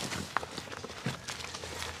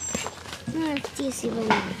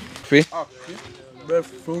 Free?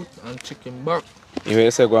 Breadfruit and chicken back. You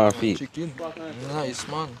will say go and feed. Chicken. Nice,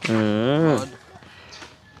 man. God.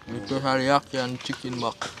 We prefer the Ackee and chicken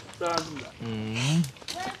back.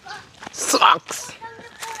 Sucks!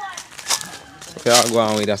 Yeah, go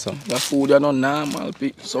on with that some. The food is not normal.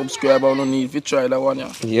 Subscriber don't need to try that one.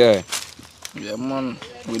 Yeah. Yeah. Yeah, man.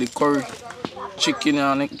 With the curry, chicken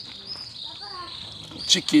and it.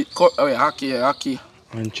 Ackee.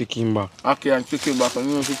 And chicken back. Ackee and chicken back. And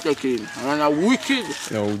you have to check in. And a wicked.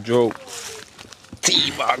 No joke.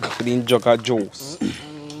 Tea bag. Clean jug of juice.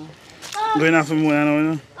 Going off for more now, you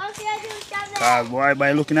know. Cause boy,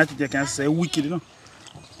 by looking at it, you can say wicked, you know.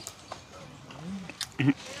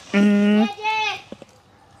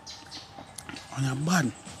 On your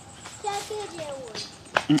bad.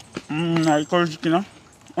 I call chicken, no?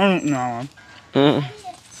 No, man.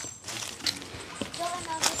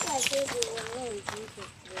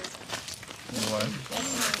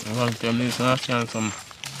 I'm going to tell you some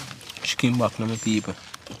chicken back to my people.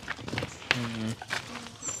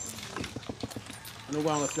 I'm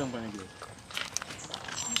going to film on it.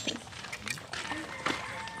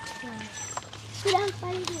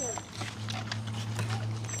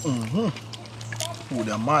 Food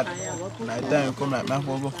are mad. Night time you come like me, I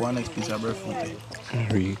go for the next piece of breadfruit.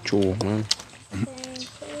 Really true, man.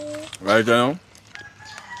 Right now,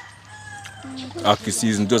 Ackee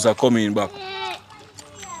season just a coming back.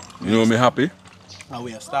 You know me happy? Now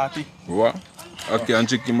we are starting. What? Ackee and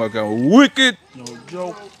chicken back are wicked. No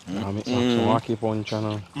joke. I make some Ackee punch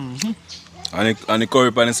now. And the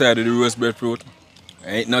curry pan inside of the roast breadfruit.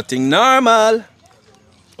 Ain't nothing normal.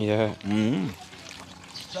 Yeah.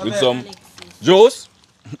 With some juice.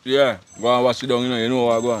 Yeah. Go and wash it down, you know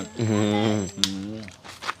what I'm going.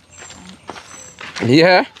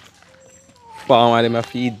 Yeah. Farmer them a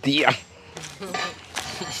feed deer.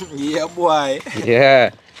 Yeah, boy.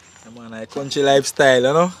 Yeah. Yeah, man, like country lifestyle,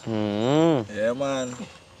 you know? Yeah, man.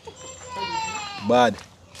 Bad.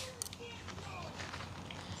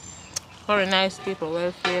 Very nice people,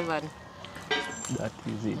 well flavored. That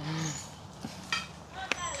is it.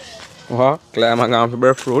 What? Climb a gun for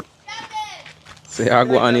breadfruit. Say I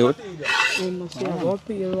go on you. We must go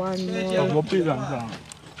peel one more. Go peel and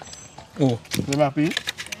oh, you have peel?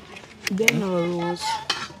 Then no rose.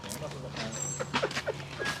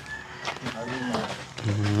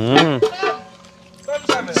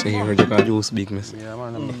 Say you heard the juice big miss. Yeah,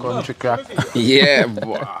 man, I'm the country crack. Yeah,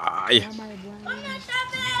 boy.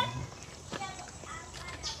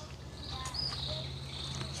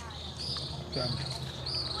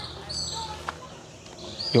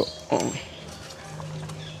 Yo.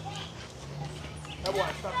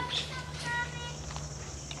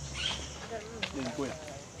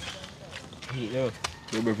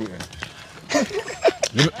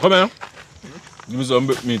 Come here. Give me some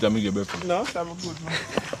meat and me get breakfast. No, I'm good, man.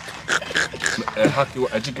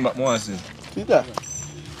 Ackee chicken back more see. See that?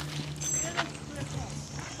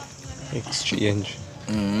 Exchange.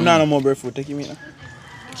 No more breadfruit, take him in.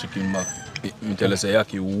 Chicken back. Me tell you say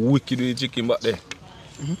Ackee wicked with chicken back there.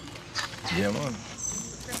 Yeah man.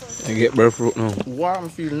 I get breadfruit now. Warm,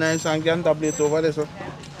 feel nice and get tablet over there, so.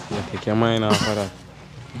 Yeah, take your mind off of that.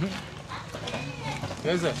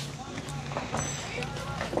 Yes sir.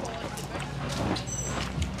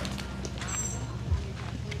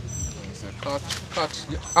 Catch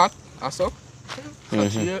the hot, aso.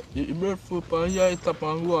 Catch the breadfruit and you tap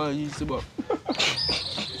and go and eat the back.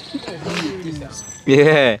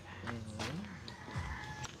 Yeah.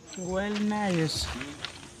 Well, nice.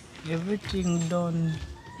 Everything done.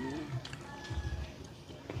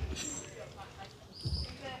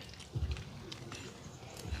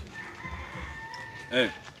 Hey.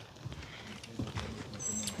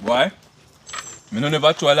 Why? Me no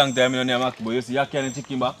never try a long time, me no never but you see Ackee and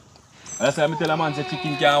chicken back. That's why I tell a man say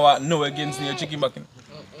chicken can't walk no against your chicken back.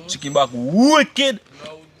 Chicken back wicked.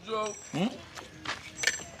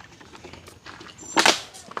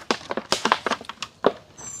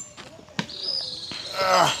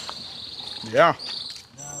 Yeah.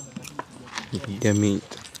 Get meat.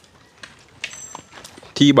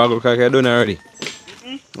 Tea bag look like I done already.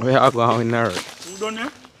 Where I go in there? Who done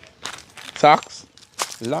there? Socks.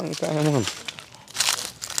 Long time man.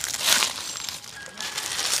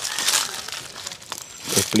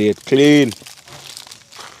 The plate clean.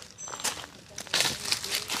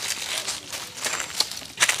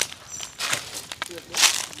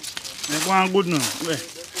 They go on good now. Where?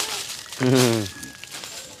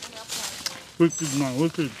 Wicked man,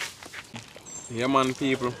 wicked. Yeah man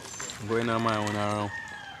people. Going on my own around.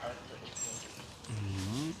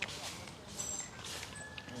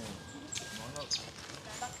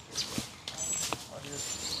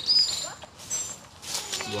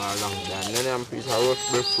 Go along there. And then I'm piece of roast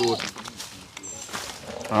breadfruit.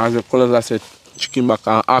 As the colors I said, chicken back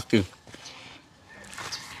and Ackee.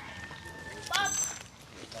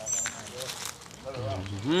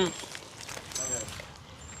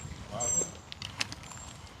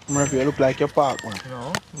 Murphy, you look like your park, man.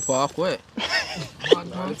 No, park where?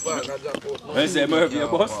 When say Murphy your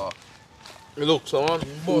boss? You look, someone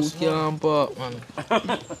boss can't park, man.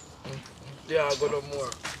 Yeah, I got no more.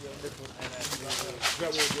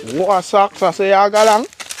 What socks I say you got long?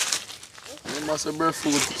 You must have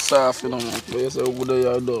breadfruit soft, you know, man. But you say good you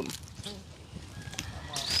are done.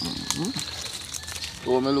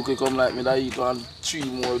 So me look come like me that eat one 3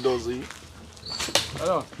 more dozen.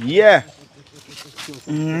 Yeah.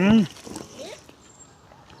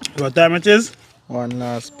 What time it is? One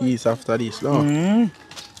last piece after this, no?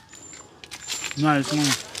 Nice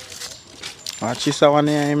man. Watch this one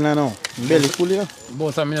here, him now. Belly full, you know?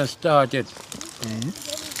 Both of me started.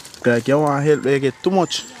 Like you want help, you get too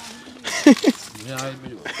much. Yeah,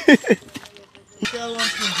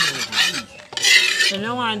 You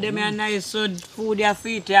know, want them a nice food your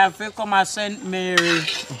feet have to come a St. Mary.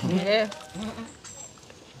 Yeah.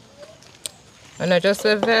 And I just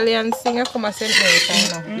a valiant singer come a St. Mary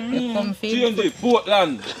now. You come feed. CNG,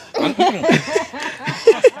 Portland.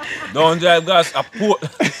 Don't drive gas a Port.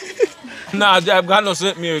 Nah, drive gas no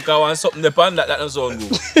St. Mary because I want something depend that don't sound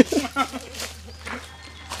good.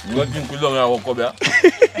 You don't drink too long and walk up here.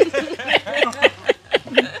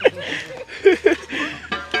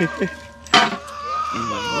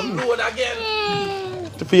 Do it again.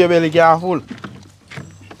 To feel your belly get full.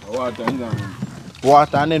 Water in there.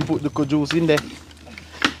 Water and then put the juice in there.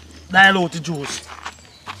 Dilute the juice.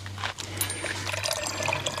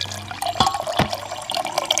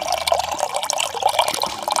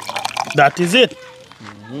 That is it.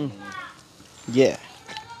 Yeah.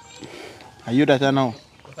 Are you that now?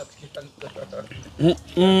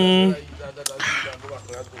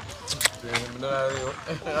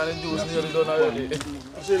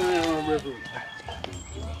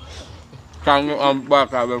 Can you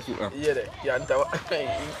back out breadfruit? Yeah,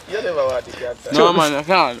 you never want it. No man, I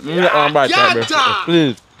can't. Me not want bite that breadfruit.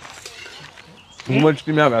 Please. How much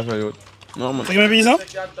chicken me have as well? No man. Give me a piece now.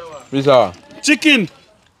 This all. Chicken.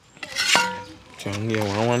 Can you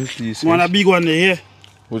get one piece? Want a big one there, yeah?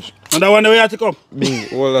 Which? And that one there we have to come. Bing,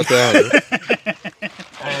 all that time.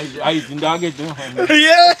 I eat in the gate.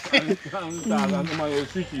 Yeah.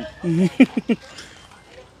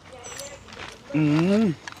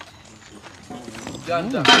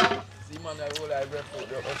 Janta. See man, I roll like breadfruit.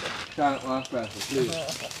 Can't want Pressa, please.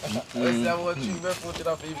 I say I want 3 breadfruit in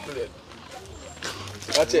a plate.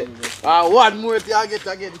 That's it. One more till I get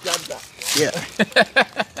again, Janta. Yeah.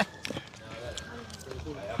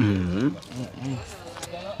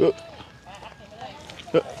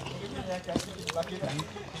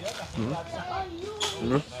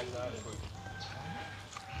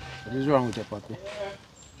 What is wrong with your puppy?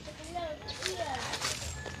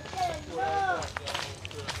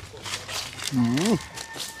 Me?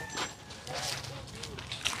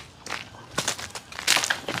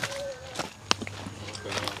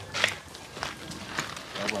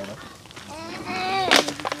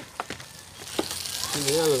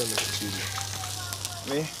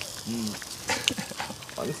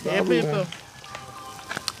 Yeah, people.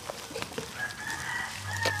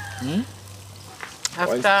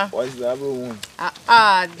 After What's the other one? a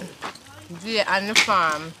hard day on the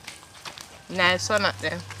farm, nice sun out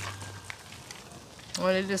there.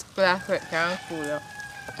 Only this glass can cool up.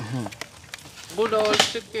 Good old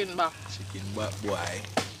chicken back. Chicken back boy.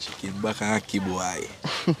 Chicken back and Ackee boy.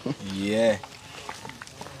 Yeah.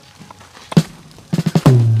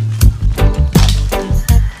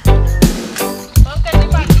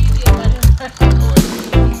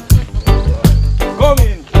 Come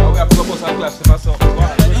in. Now we have to go post a class to myself.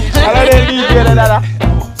 Hello there, DJ, dada.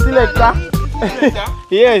 Selector.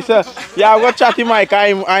 Yeah, sir. Yeah, I've got chatty mic.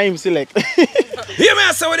 I'm select. Hear me,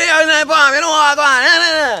 I say, what they are in the farm, you know what I'm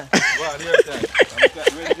going.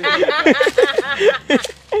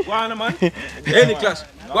 Go on, man. Any class.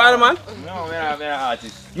 Go on, man. No, we're not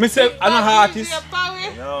artists. Me say, I'm not artist.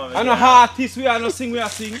 No, I'm not artist, we are not sing, we are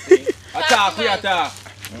sing. Attack, we attack.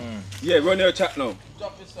 Yeah, run your chat now.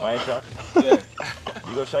 My shot. Yeah.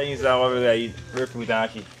 You go shine his over there, eat breadfruit and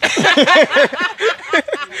Ackee.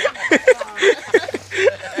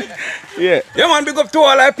 Yeah. Yeah, man, big up to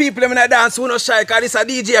all our people in the dance who no shy, because this a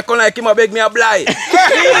DJ come like him a beg me a blind.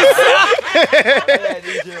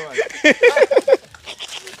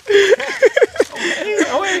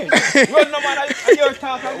 Run no man, I your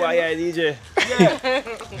talk. Why yeah, DJ? Yeah.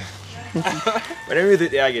 But the music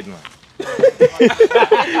there I get, man.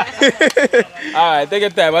 Alright, take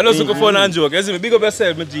your time. I know some fun and joke. You see me, big up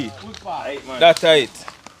yourself, my G. That's right.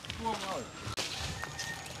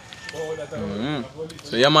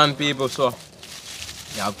 So yeah man people, so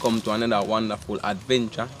you have come to another wonderful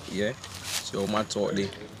adventure. Yeah. So much out the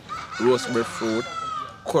roast breadfruit,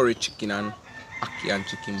 curry chicken and Ackee and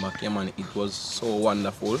chicken back. Yeah man, it was so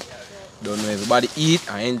wonderful. Don't know everybody eat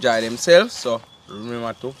and enjoy themselves. So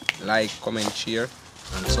remember to like, comment, share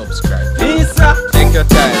and subscribe. Take your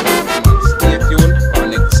time. Man. Stay tuned.